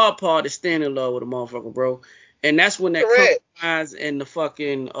mean? The hard part is staying in love with a motherfucker, bro. And that's when that compromise and the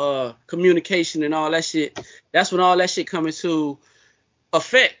fucking communication and all that shit, that's when all that shit come into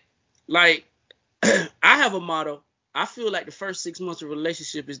effect. Like, I have a motto. I feel like the first 6 months of a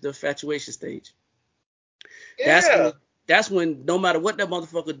relationship is the infatuation stage. Yeah. That's when no matter what that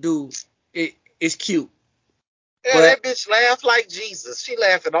motherfucker do, it's cute. Yeah, but that bitch laugh like Jesus. She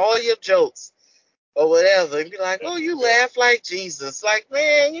laugh at all your jokes or whatever. And be like, oh, you laugh like Jesus. Like,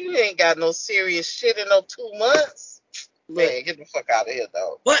 man, you ain't got no serious shit in no 2 months. Man, get the fuck out of here,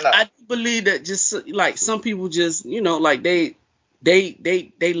 dog. But I believe that just like some people just, you know, like they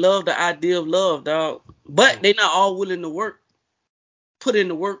love the idea of love, dog. But they not all willing to put in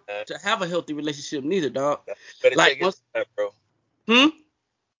the work to have a healthy relationship neither, dog. Better like, take his time, bro.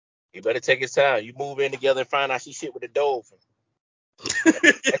 You better take his time. You move in together and find out she shit with the dolphin.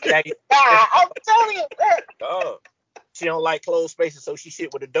 I'm telling you. Oh, she don't like closed spaces, so she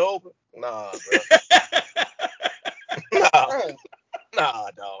shit with the dolphin. Nah, bro.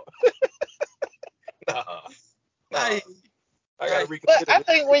 Nah, dog. Nah. I gotta reconsider. But I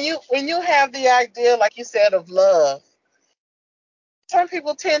think when you have the idea, like you said, of love, some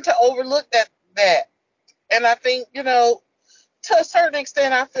people tend to overlook that. And I think, you know, to a certain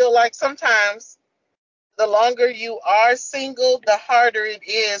extent, I feel like sometimes the longer you are single, the harder it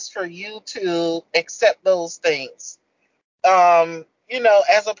is for you to accept those things. You know,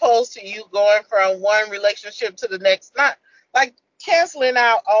 as opposed to you going from one relationship to the next, not like canceling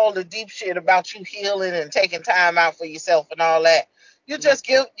out all the deep shit about you healing and taking time out for yourself and all that. You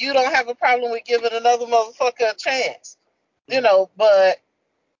don't have a problem with giving another motherfucker a chance. You know, but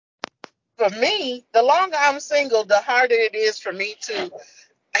for me, the longer I'm single, the harder it is for me to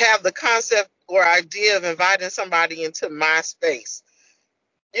have the concept or idea of inviting somebody into my space.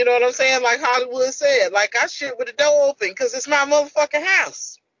 You know what I'm saying? Like Hollywood said, like I shit with the door open because it's my motherfucking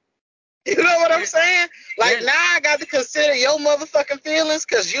house. You know what I'm saying? Like Yeah. now I got to consider your motherfucking feelings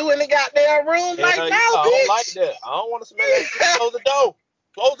because you in the goddamn room. Yeah, Like yeah, no, I don't like bitch. that. I don't want to smell that shit. Close the door.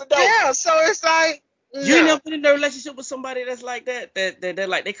 Close the door. Yeah, so it's like You ain't no. never been in a relationship with somebody that's like that. That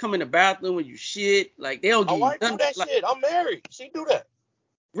like they come in the bathroom when you shit. Like they don't My give you wife do nothing. that Like shit. I'm married. She do that.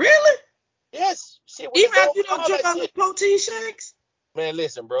 really? Yes. Shit with the Even door after you and don't all drink that all the shit. protein shakes? Man,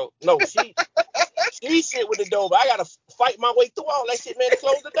 listen, bro. No, she shit with the door, but I gotta fight my way through all that shit, man, to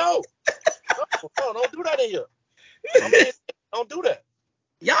close the door. No, don't do that in here. I'm being don't do that.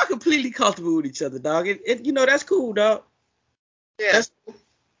 Y'all completely comfortable with each other, dog. You know that's cool, dog. Yeah.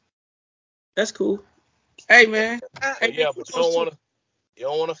 That's cool. Hey man. Hey But man, yeah, but kudos to you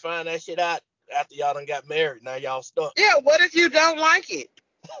don't wanna find that shit out after y'all done got married. Now y'all stuck. Yeah, what if you don't like it?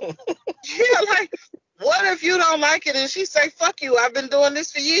 Yeah, like what if you don't like it and she say, fuck you, I've been doing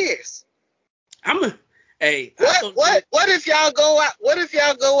this for years. Hey, What if y'all go out? What if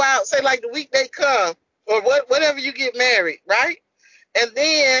y'all go out? Say like the week they come, or whatever you get married, right? And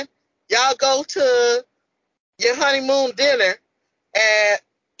then y'all go to your honeymoon dinner at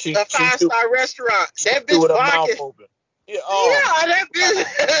She a she threw, 5-star restaurant. she That threw bitch with her mouth barking. open. Yeah, oh Yeah, my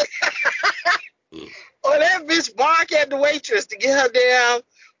that bitch. Or that bitch bark at the waitress to get her damn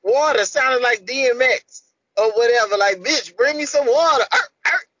water, sounding like DMX or whatever. Like, bitch, bring me some water.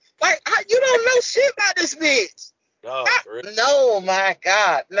 Like, you don't know shit about this bitch. God, for real. No, my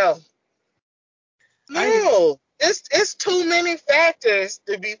God, no. No. It's too many factors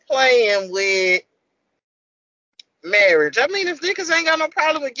to be playing with marriage. I mean, if niggas ain't got no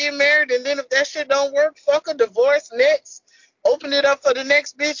problem with getting married, and then if that shit don't work, fuck a divorce next. Open it up for the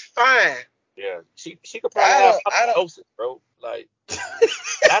next bitch, fine. Yeah, she could probably I have don't, I don't. doses, bro. Like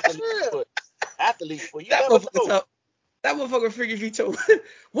athletes, but you that never motherfucker know. talk, that motherfucker figure if he told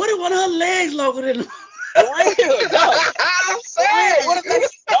what if one of her legs longer than For real, dog. I'm For real. What saying. if that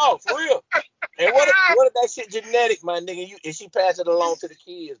shit, dog? For real. And what if that shit genetic, my nigga? And she pass it along to the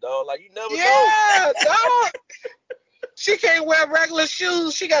kids, dog. Like you never know. Yeah, dog. She can't wear regular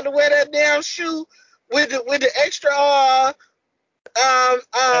shoes. She got to wear that damn shoe with the extra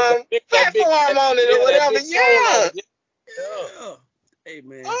That big, platform on it or that whatever. big sole on Yeah. it. Yeah. yeah. Hey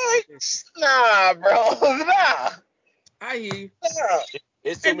man. Like, nah, bro. Nah. I hear you. Nah.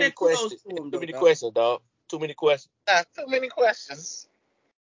 It's Hey too many man, kudos questions. to It's him too though, many dog. questions, dog. Too many questions. Nah, too many questions.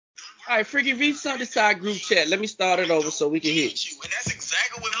 All right, Freaky V, send this to our group chat. Let me start it over so we can hit. And that's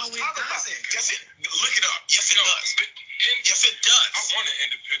exactly what I'm talking about. Yes, look it up. Yes, it does. Yes, it does. I want an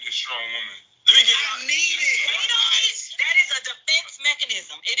independent, strong woman. Let me get I need it. That is a defense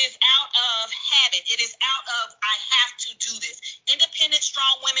mechanism. It is out of habit. It is out of I have to do this. Independent,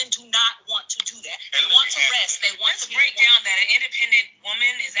 strong women do not want to do that. They want to rest. They want to break down that an independent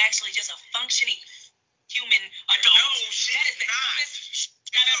woman is actually just a functioning human adult. No, she's not.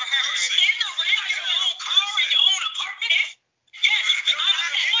 I've ever heard of it. In the rent, your own car and your own apartment? Yes.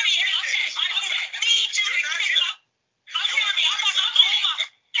 I'm 40 years old. I don't need you to pick up. Okay, I mean, I'm on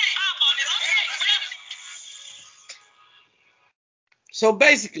it. So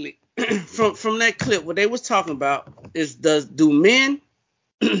basically, from that clip, what they was talking about is do men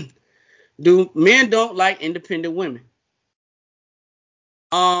don't like independent women?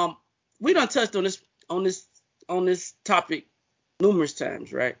 We done touched on this topic numerous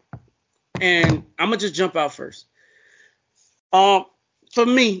times, right? And I'm gonna just jump out first. For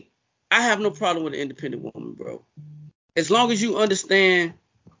me, I have no problem with an independent woman, bro. As long as you understand,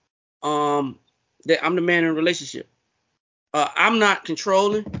 that I'm the man in a relationship. I'm not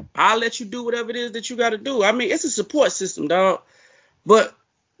controlling. I'll let you do whatever it is that you got to do. I mean, it's a support system, dog. But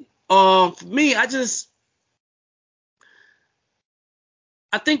for me, I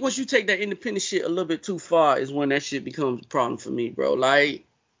think once you take that independent shit a little bit too far is when that shit becomes a problem for me, bro. Like,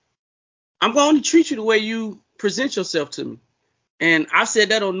 I'm going to treat you the way you present yourself to me. And I've said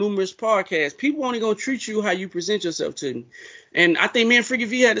that on numerous podcasts. People only going to treat you how you present yourself to me. And I think me and Freaky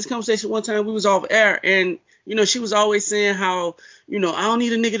V had this conversation one time. We was off air. And, she was always saying how, I don't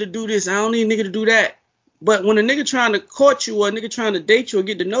need a nigga to do this. I don't need a nigga to do that. But when a nigga trying to court you or a nigga trying to date you or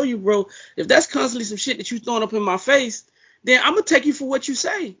get to know you, bro, if that's constantly some shit that you throwing up in my face, then I'm going to take you for what you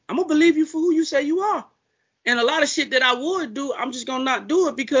say. I'm going to believe you for who you say you are. And a lot of shit that I would do, I'm just going to not do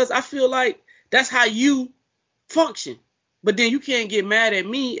it because I feel like that's how you function. But then you can't get mad at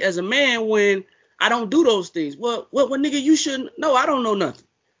me as a man when I don't do those things. Well, nigga, you shouldn't. No, I don't know nothing.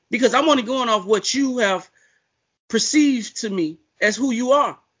 Because I'm only going off what you have perceived to me as who you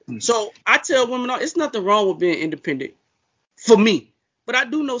are. So I tell women, it's nothing wrong with being independent for me. But I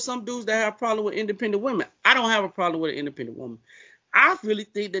do know some dudes that have a problem with independent women. I don't have a problem with an independent woman. I really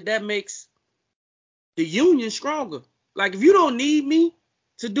think that makes the union stronger. Like, if you don't need me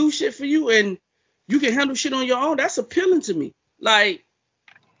to do shit for you and you can handle shit on your own, that's appealing to me. Like,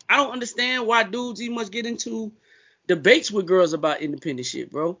 I don't understand why dudes even much get into debates with girls about independent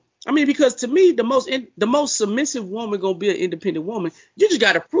shit, bro. I mean, because to me, the most submissive woman gonna be an independent woman. You just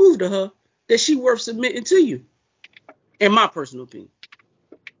gotta prove to her that she worth submitting to you. In my personal opinion.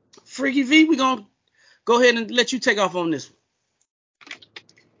 Freaky V, we gonna go ahead and let you take off on this one.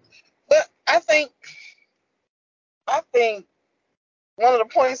 But I think one of the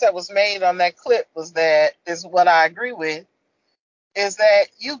points that was made on that clip was that is what I agree with, is that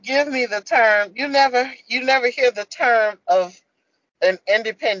you give me the term, you never hear the term of an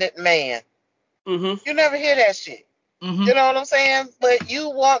independent man. Mm-hmm. You never hear that shit. Mm-hmm. You know what I'm saying? But you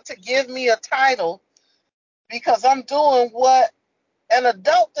want to give me a title because I'm doing what an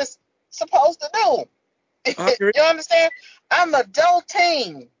adult is supposed to do. I agree. You understand? I'm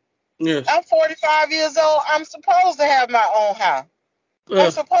adulting. Yes. I'm 45 years old. I'm supposed to have my own house.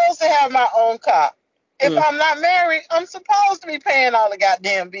 I'm supposed to have my own car. If I'm not married, I'm supposed to be paying all the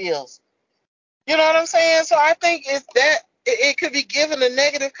goddamn bills. You know what I'm saying? So I think it's that it could be given a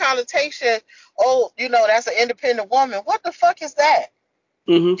negative connotation. Oh, that's an independent woman. What the fuck is that?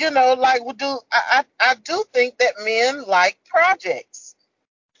 Mm-hmm. Like I do think that men like projects.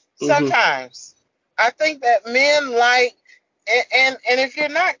 Sometimes. I think that men like and if you're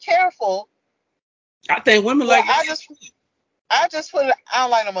not careful, I think women like I just put it, I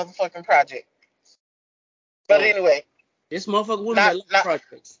don't like no motherfucking project. But anyway. It's motherfucking women that like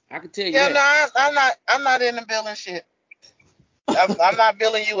projects. I can tell you that. No, I'm not into building shit. I'm not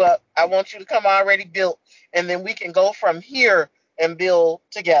building you up. I want you to come already built, and then we can go from here and build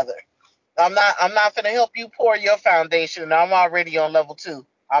together. I'm not gonna help you pour your foundation. I'm already on level 2.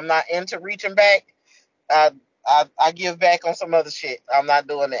 I'm not into reaching back. I give back on some other shit. I'm not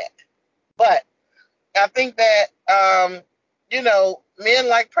doing that. But I think that men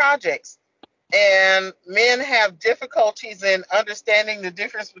like projects. And men have difficulties in understanding the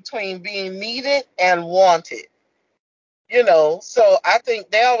difference between being needed and wanted. So I think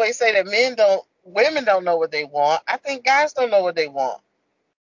they always say that women don't know what they want. I think guys don't know what they want,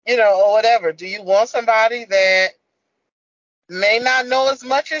 or whatever. Do you want somebody that may not know as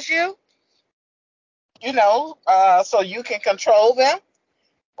much as you, so you can control them?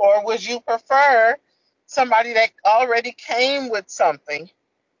 Or would you prefer somebody that already came with something,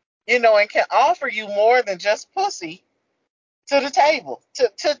 and can offer you more than just pussy to the table,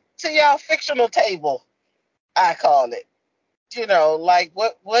 to y'all fictional table, I call it. Like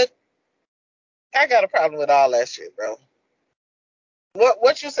what I got a problem with all that shit, bro.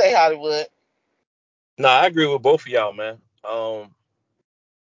 What you say, Hollywood? Nah, I agree with both of y'all, man.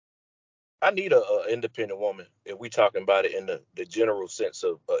 I need a independent woman if we talking about it in the general sense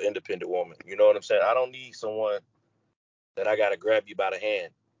of independent woman. You know what I'm saying? I don't need someone that I gotta grab you by the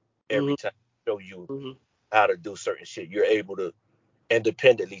hand every time I show you how to do certain shit. You're able to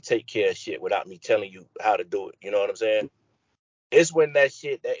independently take care of shit without me telling you how to do it. You know what I'm saying? It's when that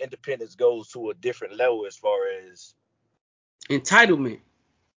independence goes to a different level as far as entitlement.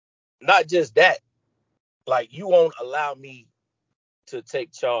 Not just that, like you won't allow me to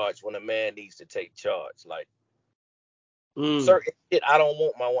take charge when a man needs to take charge. Like certain shit, I don't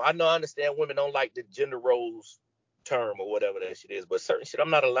want my. I understand women don't like the gender roles term or whatever that shit is, but certain shit I'm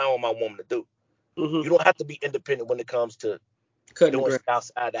not allowing my woman to do. You don't have to be independent when it comes to doing shit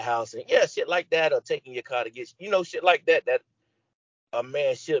outside the house and shit like that, or taking your car to get shit like that a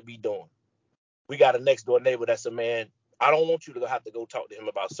man should be doing. We got a next door neighbor that's a man. I don't want you to have to go talk to him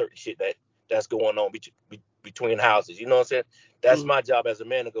about certain shit that's going on between houses. You know what I'm saying? That's my job as a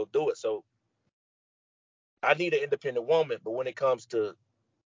man to go do it. So I need an independent woman, but when it comes to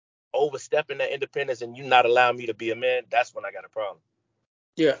overstepping that independence and you not allowing me to be a man, that's when I got a problem.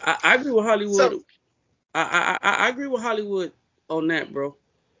 Yeah, I agree with Hollywood. So, I agree with Hollywood on that, bro.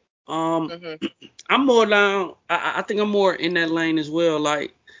 I'm more down. I think I'm more in that lane as well.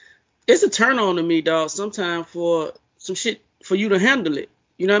 Like, it's a turn on to me, dog. Sometimes for some shit for you to handle it.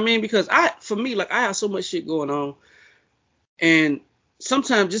 You know what I mean? Because for me, like, I have so much shit going on, and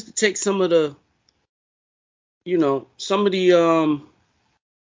sometimes just to take some of the, some of the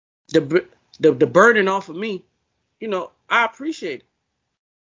burden off of me, I appreciate it.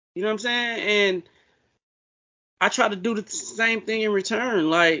 You know what I'm saying? And I try to do the same thing in return.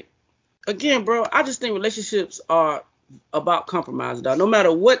 Like, again, bro, I just think relationships are about compromise, dog. No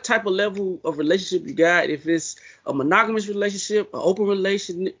matter what type of level of relationship you got, if it's a monogamous relationship, an open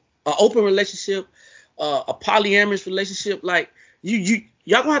relationship, a polyamorous relationship, like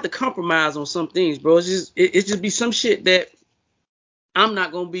y'all gonna have to compromise on some things, bro. It's just be some shit that I'm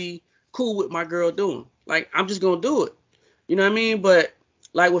not gonna be cool with my girl doing. Like, I'm just gonna do it. You know what I mean? But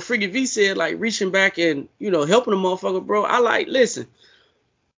like what Freaky V said, like reaching back and, helping a motherfucker, bro. I like, listen,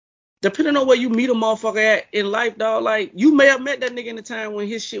 depending on where you meet a motherfucker at in life, dog, like you may have met that nigga in a time when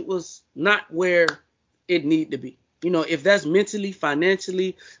his shit was not where it need to be. If that's mentally,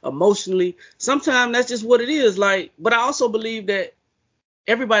 financially, emotionally, sometimes that's just what it is. Like, but I also believe that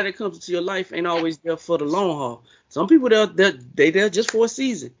everybody that comes into your life ain't always there for the long haul. Some people they there just for a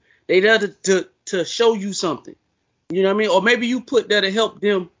season. They there to show you something. You know what I mean? Or maybe you put there to help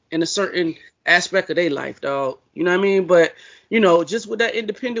them in a certain aspect of their life, dog. You know what I mean? But just with that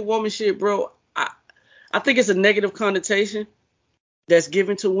independent woman shit, bro, I think it's a negative connotation that's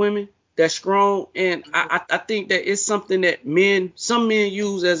given to women that's strong, and I think that it's something that some men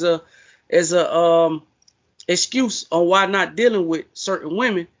use as a excuse on why not dealing with certain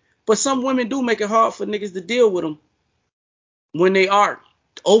women. But some women do make it hard for niggas to deal with them when they are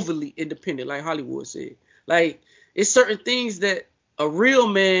overly independent, like Hollywood said. Like, it's certain things that a real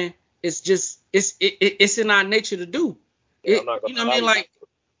man is just it's in our nature to do. Yeah, I'm not You gonna know what I lie mean? to you.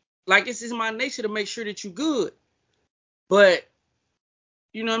 Like it's in my nature to make sure that you good. But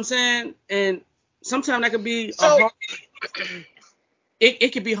you know what I'm saying? And sometimes that could be So,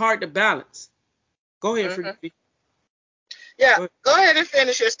 it could be hard to balance. Go ahead, mhm. Freaky. Yeah, Go ahead. go ahead and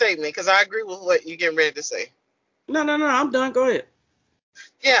finish your statement because I agree with what you're getting ready to say. No, I'm done. Go ahead.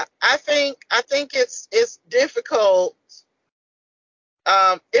 Yeah, I think it's difficult.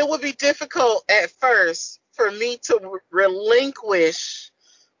 It would be difficult at first for me to relinquish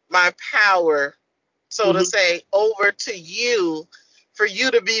my power, so to Mm-hmm. say, over to you, for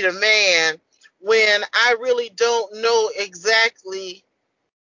you to be the man, when I really don't know exactly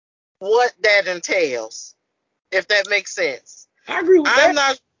what that entails, if that makes sense. I agree with I'm that.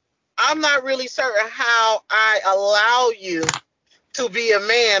 not I'm not really certain how I allow you to be a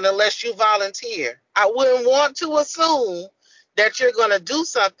man unless you volunteer. I wouldn't want to assume that you're going to do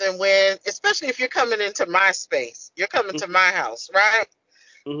something when, especially if you're coming into my space, you're coming to my house, right?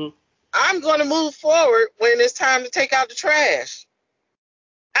 Mm-hmm. I'm going to move forward when it's time to take out the trash.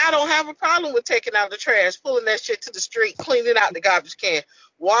 I don't have a problem with taking out the trash, pulling that shit to the street, cleaning out the garbage can,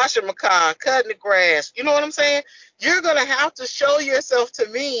 washing my car, cutting the grass. You know what I'm saying? You're going to have to show yourself to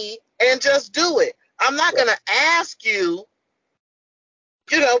me and just do it. I'm not Right. going to ask you,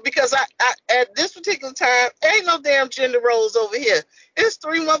 because I at this particular time, ain't no damn gender roles over here. It's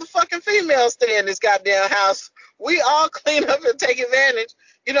 3 motherfucking females stay in this goddamn house. We all clean up and take advantage,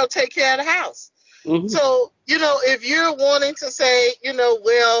 take care of the house. Mm-hmm. So, if you're wanting to say,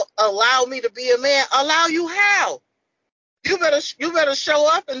 well, allow me to be a man, allow you how? You better show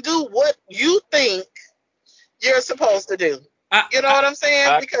up and do what you think you're supposed to do. I, You know I what I'm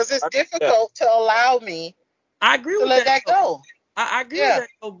saying? I, Because it's yeah. difficult to allow me I agree to with let that, that though. go. I agree with Yeah. that,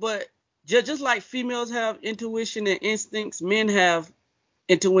 though. But just like females have intuition and instincts, men have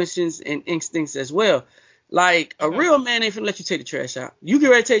intuitions and instincts as well. Like, a Mhm. real man ain't finna let you take the trash out. You get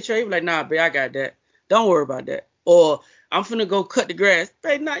ready to take the trash, you be like, nah, babe, I got that. Don't worry about that. Or I'm finna go cut the grass.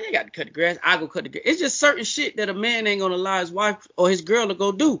 Babe, nah, you ain't got to cut the grass. I go cut the grass. It's just certain shit that a man ain't gonna allow his wife or his girl to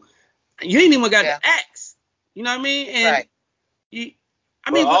go do. You ain't even got Yeah. to ask. You know what I mean? And Right. you,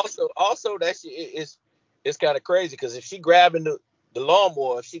 I But mean, but also that shit is it's kind of crazy because if she grabbing the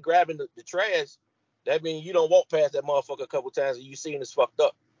lawnmower, if she grabbing the trash, that means you don't walk past that motherfucker a couple times and you seen it's fucked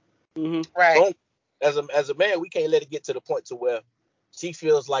up. mm-hmm, Right. Don't as a man, we can't let it get to the point to where she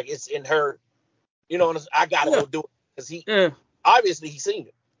feels like it's in her. I gotta yeah, go do it because he yeah, obviously he seen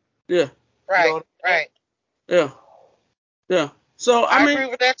it. yeah, You know Right. what I'm saying? Right. yeah, yeah. So I I mean,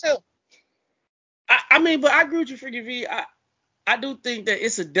 agree with that too. but I agree with you, Freaky V. I do think that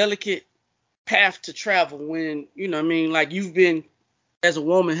it's a delicate path to travel when, what I mean, like you've been as a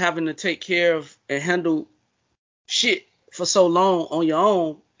woman having to take care of and handle shit for so long on your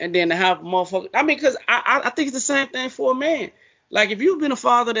own, and then to have a motherfucker. I mean, because I think it's the same thing for a man. Like, if you've been a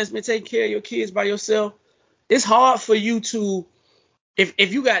father that's been taking care of your kids by yourself, it's hard for you to,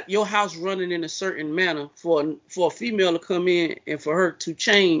 if you got your house running in a certain manner, for a female to come in and for her to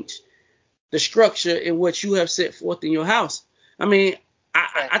change the structure in what you have set forth in your house. I mean,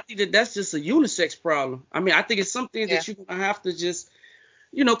 Right. I think that that's just a unisex problem. I mean, I think it's something Yeah. that you're gonna have to just,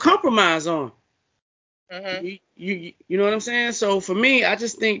 compromise on. Mhm. You know what I'm saying? So for me, I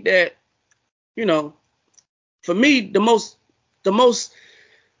just think that, you know, for me, the most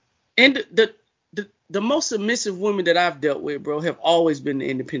and the most submissive women that I've dealt with, bro, have always been the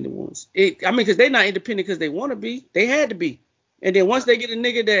independent ones. I mean, because they're not independent because they want to be. They had to be. And then once they get a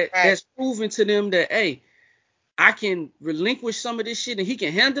nigga Right. that's proven to them that, hey, I can relinquish some of this shit and he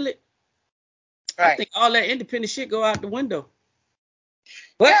can handle it, I Right. think all that independent shit go out the window.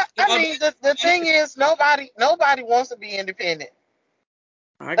 Yeah, But I mean the thing is nobody wants to be independent.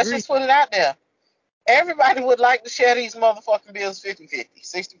 I Let's agree. just put it out there. Everybody would like to share these motherfucking bills 50-50,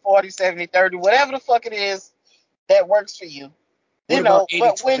 60-40, 70-30, whatever the fuck it is that works for you. What You about know,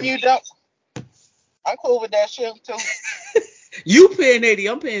 but 80-20? when you don't, I'm cool with that shit too. You paying 80,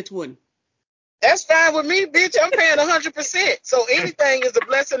 I'm paying 20. That's fine with me, bitch. I'm paying 100%. So anything is a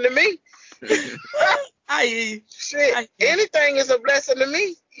blessing to me. I hear you. Shit, anything is a blessing to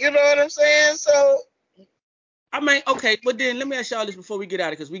me. You know what I'm saying? So, I mean, okay, but then let me ask y'all this before we get out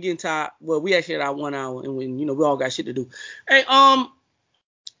of it, because we getting tired. Well, we actually at our 1 hour, and when we all got shit to do. Hey,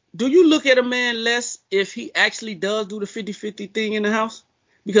 do you look at a man less if he actually does do the 50-50 thing in the house?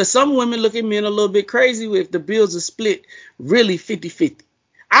 Because some women look at men a little bit crazy if the bills are split really 50-50.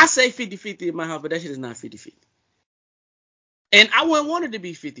 I say 50-50 in my house, but that shit is not 50-50. And I wouldn't want it to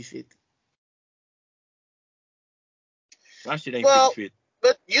be 50-50. My shit ain't well, 50-50.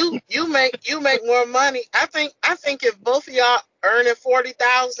 but you make more money. I think if both of y'all earning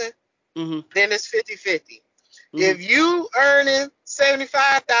 40,000, Mm-hmm. then it's 50-50. Mm-hmm. If you earning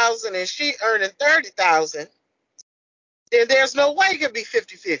 75,000 and she earning 30,000, then there's no way it could be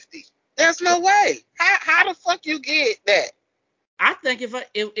 50-50. There's no way. How the fuck you get that? I think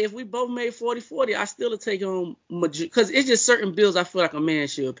if we both made 40-40, I still would take on because it's just certain bills I feel like a man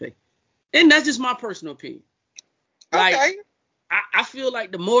should pay, and that's just my personal opinion. Like, Okay. I feel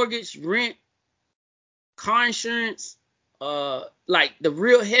like the mortgage, rent, car insurance, like the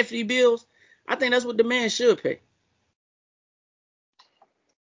real hefty bills, I think that's what the man should pay.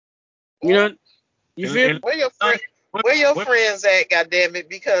 You know, you feel? Where your friends at? Goddamn it!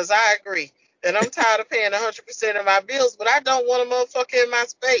 Because I agree, and I'm tired of paying 100% of my bills, but I don't want a motherfucker in my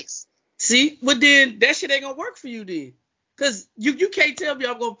space. See, but then that shit ain't gonna work for you then, cause you can't tell me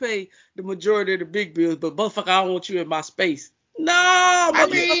I'm gonna pay the majority of the big bills, but motherfucker, I don't want you in my space. No, I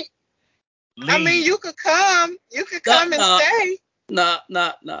mean, you could come and stay No.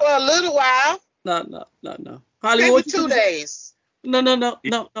 for a little while, No. Hollywood, maybe you 2 days. No.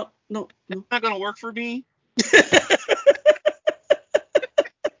 It's not gonna work for me.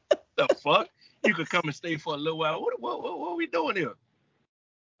 The fuck? You could come and stay for a little while. What are we doing here?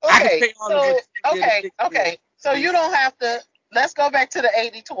 Okay, okay. So you don't have to. Let's go back to the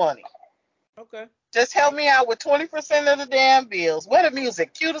 80-20. Okay. Just help me out with 20% of the damn bills. Where the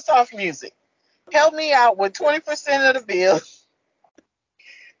music? Cue the soft music. Help me out with 20% of the bills,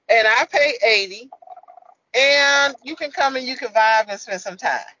 and I pay 80, and you can come and you can vibe and spend some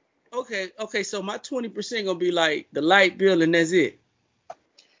time. Okay. So my 20% gonna be like the light bill, and that's it.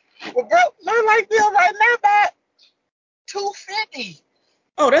 Well, bro, my light bill right now about $250.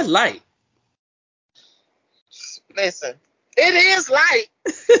 Oh, that's light. Listen, it is light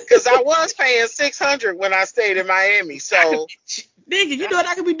because I was paying $600 when I stayed in Miami. So, nigga, you know what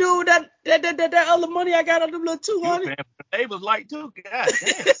I could be doing with that other money I got on them little $200. You the neighbors light too. God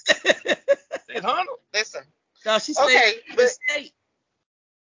damn. $600. listen. No, she Okay, but state.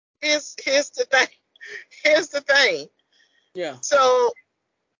 here's the thing. Here's the thing. Yeah. So,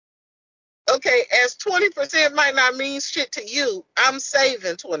 okay, as 20% might not mean shit to you, I'm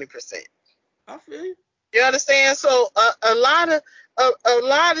saving 20%. I feel you. You understand? So a lot of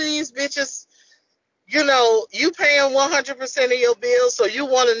these bitches, you paying 100% of your bills, so you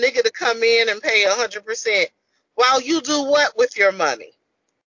want a nigga to come in and pay 100% while you do what with your money?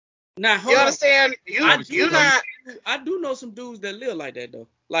 Now, You understand? I do know some dudes that live like that though.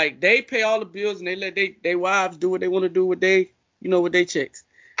 Like they pay all the bills and they let they wives do what they want to do with with their checks.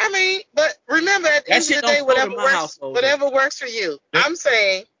 I mean, but remember, at the end of the day, whatever works for you. I'm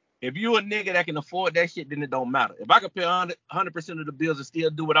saying, if you a nigga that can afford that shit, then it don't matter. If I can pay 100% of the bills and still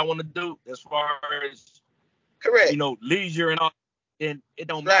do what I want to do, as far as correct, leisure and all, then it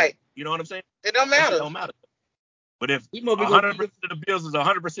don't matter. Right. You know what I'm saying? It don't matter. It don't matter. But if 100% of the bills is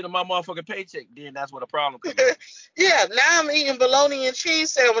 100% of my motherfucking paycheck, then that's what a problem comes in. Yeah, now I'm eating bologna and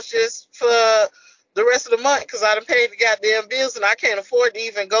cheese sandwiches for the rest of the month because I done paid the goddamn bills and I can't afford to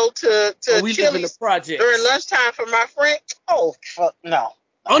even go to Chili's during lunchtime for my friend. Oh, fuck no.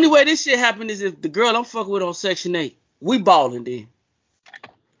 Only way this shit happen is if the girl I'm fucking with on Section 8. We balling then.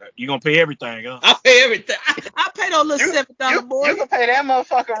 You gonna pay everything, huh? I pay everything. I pay those little $7 boy. You can pay that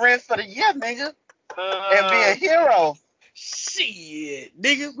motherfucker rent for the year, nigga. And be a hero. Shit,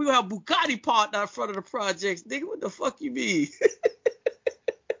 nigga, we gonna have Bugatti parked out in front of the projects, nigga. What the fuck you mean?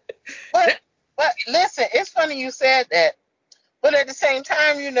 but listen, it's funny you said that. But at the same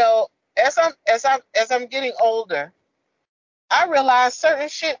time, as I'm getting older, I realize certain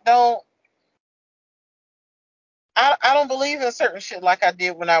shit don't. I don't believe in certain shit like I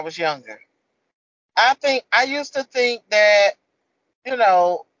did when I was younger. I used to think that you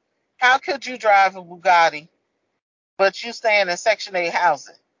know, how could you drive a Bugatti, but you staying in Section 8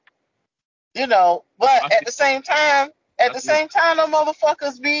 housing? You know, but at the same time, them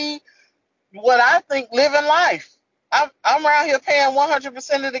motherfuckers be what I think living life. I'm around here paying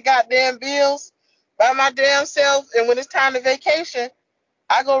 100% of the goddamn bills by my damn self, and when it's time to vacation,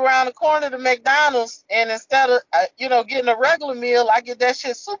 I go around the corner to McDonald's, and instead of getting a regular meal, I get that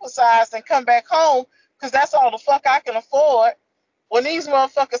shit supersized and come back home because that's all the fuck I can afford. When these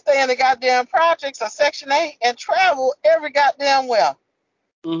motherfuckers stay in the goddamn projects or Section 8 and travel every goddamn well.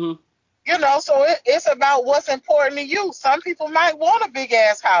 Mm-hmm. So it's about what's important to you. Some people might want a big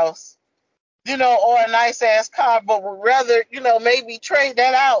ass house, or a nice ass car, but would rather, maybe trade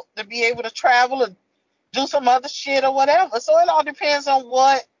that out to be able to travel and do some other shit or whatever. So it all depends on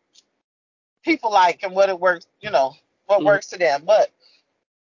what people like and what it works, what works to them. But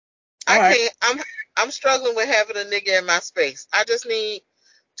I'm struggling with having a nigga in my space. I just need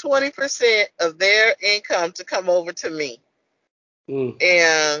 20% of their income to come over to me.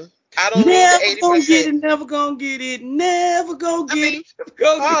 And I don't need the 80%. Never gonna get it. Never gonna get it.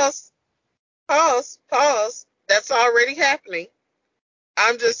 Pause. That's already happening.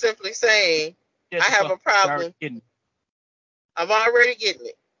 I'm just simply saying I have a problem. I'm already getting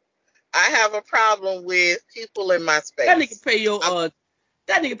it. I have a problem with people in my space. That nigga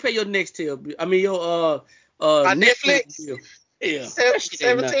pay your Nextel bill. I mean your my Netflix bill. Yeah.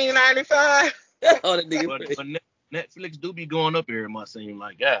 $17.95. Oh, that nigga. But Netflix do be going up every month, seem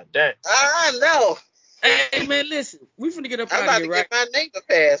like, God damn. I know. Hey man, listen, we finna get up I'm out of here, right? I'm about to get my neighbor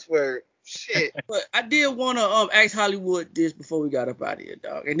password. Shit. But I did wanna ask Hollywood this before we got up out of here,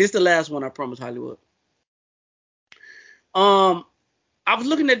 dog. And this is the last one, I promise, Hollywood. I was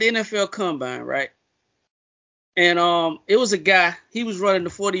looking at the NFL Combine, right? And it was a guy. He was running the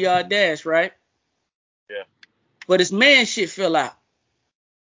 40-yard dash, right? Yeah. But his man shit fell out.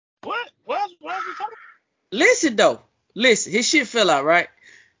 What? What was he talking about? Listen though. His shit fell out, right?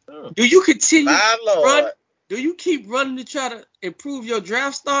 Do you continue running? Do you keep running to try to improve your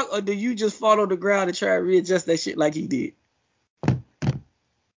draft stock, or do you just fall on the ground and try to readjust that shit like he did?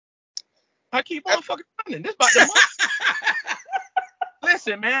 I keep on fucking running. This about the money.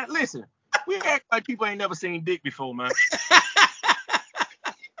 Listen, man. Listen. We act like people ain't never seen dick before, man.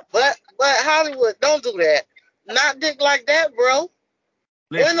 But Hollywood, don't do that. Not dick like that, bro.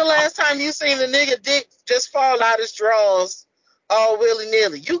 Listen, when the last time you seen a nigga dick just fall out his drawers all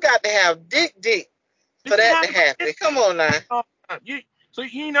willy-nilly? You got to have dick for that to happen. Come on now. So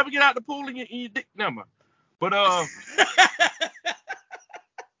you ain't never get out the pool and you dick number. But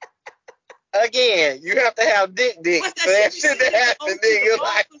again, you have to have dick for that shit to happen, nigga.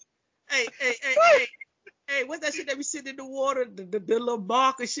 Like, hey, what's that shit that be sitting in the water? The little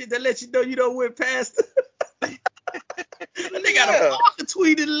bark or shit that let you know you don't went past. They got a bark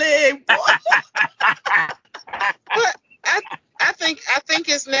between the leg, boy. But I think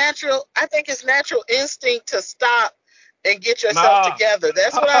it's natural. I think it's natural instinct to stop and get yourself together.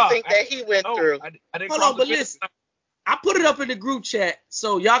 That's what I think that he went through. Hold on, but listen. I put it up in the group chat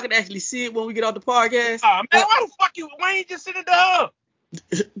so y'all can actually see it when we get off the podcast. Man, why the fuck why ain't you just sitting there?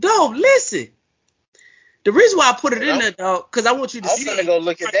 No, listen. The reason why I put it in there, though, because I want you to see it. I'm gonna go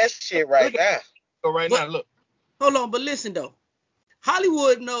look at that shit right now. Go right now, look. Hold on, but listen, though.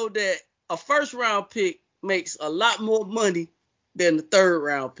 Hollywood know that a first-round pick makes a lot more money than the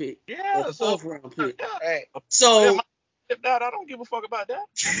third-round pick. Yeah, or fourth-round pick. Yeah. Right. So, I don't give a fuck about that.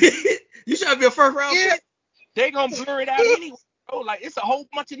 You trying to be a first-round pick? They gonna blur it out anyway, bro. Like, it's a whole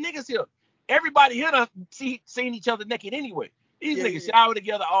bunch of niggas here. Everybody here done seen each other naked anyway. These niggas shower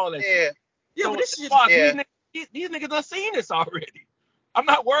together, all that shit. Yeah, so but this shit, these niggas done seen this already. I'm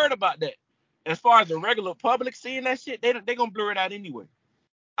not worried about that. As far as the regular public seeing that shit, they gonna blur it out anyway.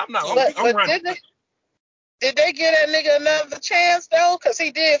 I'm not. I'm running. Did they give that nigga another chance though? Cause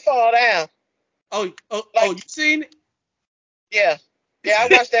he did fall down. Oh, you seen it? Yeah, I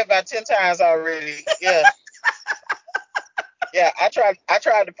watched that about 10 times already. Yeah. Yeah, I tried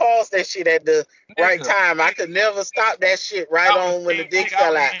to pause that shit at the right time. I could never stop that shit right on when the dick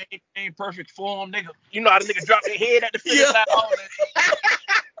fell out. Ain't perfect form, nigga. You know how the nigga drop their head at the finish line, all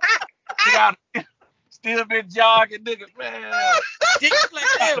that. Still been jogging, nigga, man.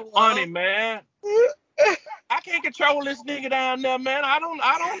 Funny, man. I can't control this nigga down there, man. I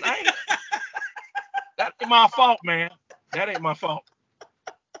ain't. That ain't my fault, man. That ain't my fault.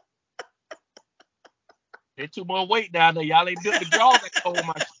 There's too much weight down there. Y'all ain't built the jaws that hold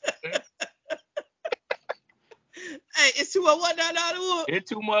my shit, man. Hey, it's too much what down there? It's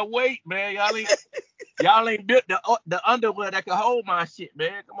too much weight, man. Y'all ain't built the underwear that can hold my shit,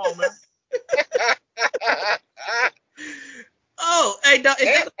 man. Come on, man. Oh, Hey, dog, is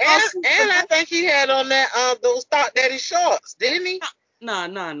that a lawsuit? And I think he had on that those Thought Daddy shorts, didn't he? Nah,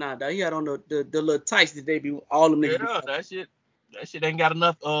 dog. He had on the little tights that they be all them niggas. Yeah, that shit ain't got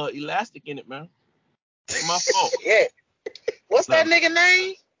enough elastic in it, man. Ain't my fault. Yeah. What's So, that nigga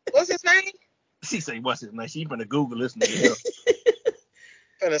name? What's his name? she say, what's his name? She finna Google this nigga.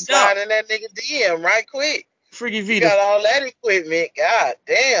 Finna slide in that nigga DM right quick. Freaky You V, got all that equipment. God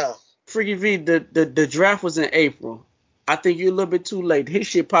damn. Freaky V, the draft was in April. I think you're a little bit too late. His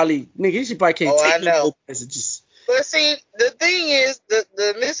shit probably can't I take no know. more messages. But see, the thing is,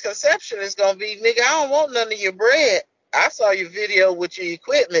 the misconception is gonna be, nigga, I don't want none of your bread. I saw your video with your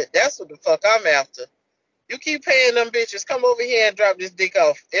equipment. That's what the fuck I'm after. You keep paying them bitches. Come over here and drop this dick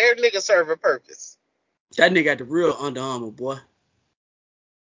off. Every nigga serve a purpose. That nigga got the real Under Armour, boy.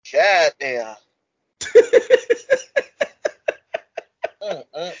 God damn.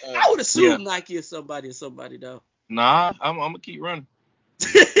 I would assume Nike or somebody though. Nah, I'm gonna keep running.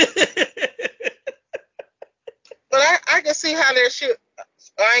 But I can see how that shit.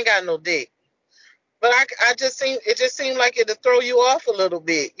 I ain't got no dick. But it just seemed like it'll throw you off a little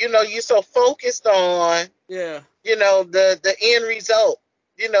bit. You know, you're so focused on, Yeah. you know, the end result.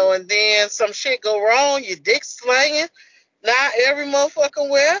 You know, and then some shit go wrong, your dick slanging. Not every motherfucking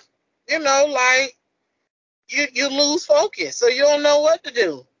where. You know, like you lose focus, so you don't know what to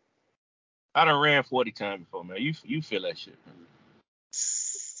do. I done ran 40 times before, man. You feel that shit, man.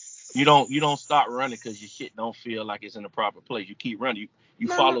 You don't stop running because your shit don't feel like it's in the proper place. You keep running. You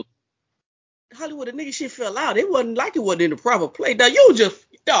follow. Hollywood, the nigga shit fell out. It wasn't like it wasn't in the proper place. Now you just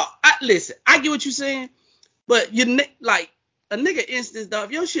listen. I get what you're saying, but like a nigga instance, dog.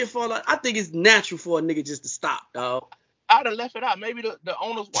 If your shit fall out, I think it's natural for a nigga just to stop, dog. I'd have left it out. Maybe the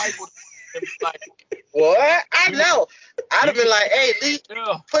owner's wife would have been like, What? I know. I'd have been like, hey, Lee,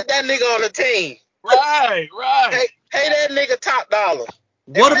 put that nigga on the team. Right. Pay that nigga top dollar.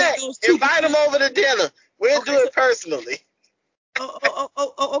 What about those 2%? Invite him over to dinner. We'll do it personally.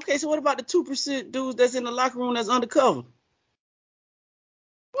 Okay. So what about the 2% dudes that's in the locker room that's undercover?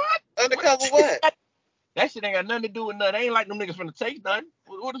 What? Undercover what? That shit ain't got nothing to do with nothing. Ain't like them niggas finna take nothing.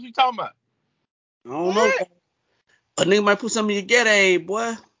 What is we talking about? I don't know. A nigga might put something in your Gatorade,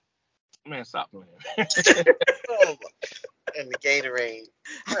 boy. Man, stop playing. And the Gatorade.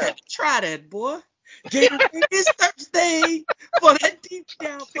 I got to try that, boy. Gatorade is Thursday for that deep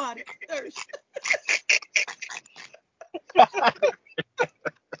down body thirst.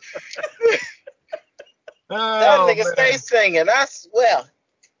 That nigga stay singing. I swear.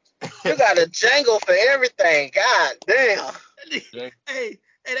 You got a jangle for everything. God damn. Hey,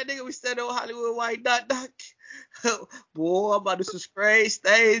 that nigga we said on Hollywood White Doc. Boy, I'm about to some strange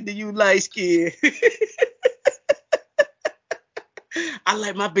things to you light skin. I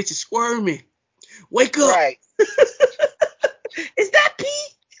like my bitches squirming. Wake up. Right. Is that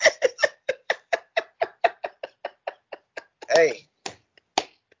Pete? Hey.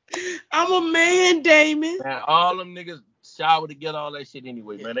 I'm a man, Damon. Man, all them niggas shower together, all that shit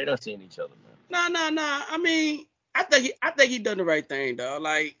anyway, man. They done seen each other, man. Nah. I mean, I think he done the right thing, dog.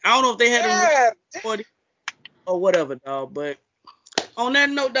 Like, I don't know if they had him or whatever, dog. But on that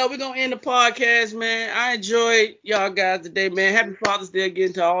note, dog, we're gonna end the podcast, man. I enjoyed y'all guys today, man. Happy Father's Day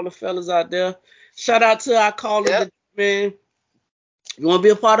again to all the fellas out there. Shout out to our callers, man. You want to be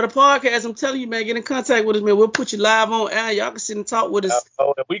a part of the podcast? I'm telling you, man, get in contact with us, man. We'll put you live on air. Y'all can sit and talk with us.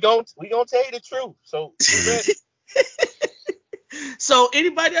 We gonna tell you the truth. So get ready. So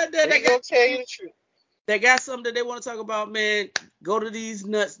anybody out there that gonna tell you the truth, that got something that they want to talk about, man, go to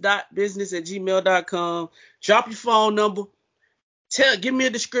thesenuts.business@gmail.com. Drop your phone number. Give me a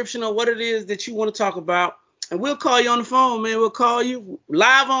description of what it is that you want to talk about, and we'll call you on the phone, man. We'll call you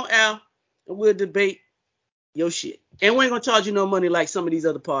live on air, and we'll debate your shit. And we ain't gonna charge you no money like some of these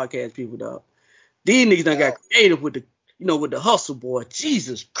other podcast people, dog. These niggas done got creative with the hustle, boy.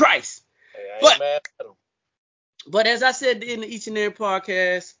 Jesus Christ. But as I said in each and every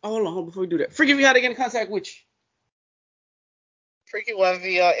podcast, hold on before we do that. Freaky, how to get in contact with you? Freaky one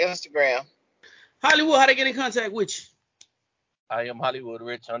via Instagram. Hollywood, how to get in contact with you? I am Hollywood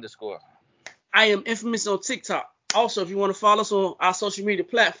Rich _ I am infamous on TikTok. Also, if you want to follow us on our social media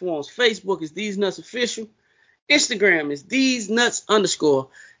platforms, Facebook is These Nuts Official. Instagram is These Nuts _.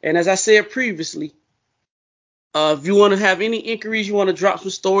 And as I said previously, if you want to have any inquiries, you want to drop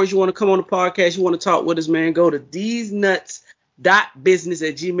some stories, you want to come on the podcast, you want to talk with us, man, go to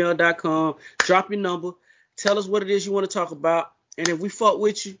thesenuts.business@gmail.com. Drop your number. Tell us what it is you want to talk about. And if we fuck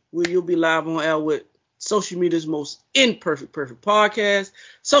with you, you'll be live on air with social media's most imperfect podcast.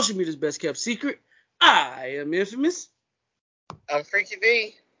 Social media's best kept secret. I am infamous. I'm Freaky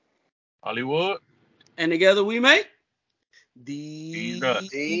V. Hollywood. And together we make These nuts.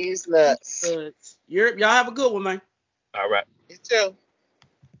 These nuts. nuts. Y'all have a good one, man. All right. You too.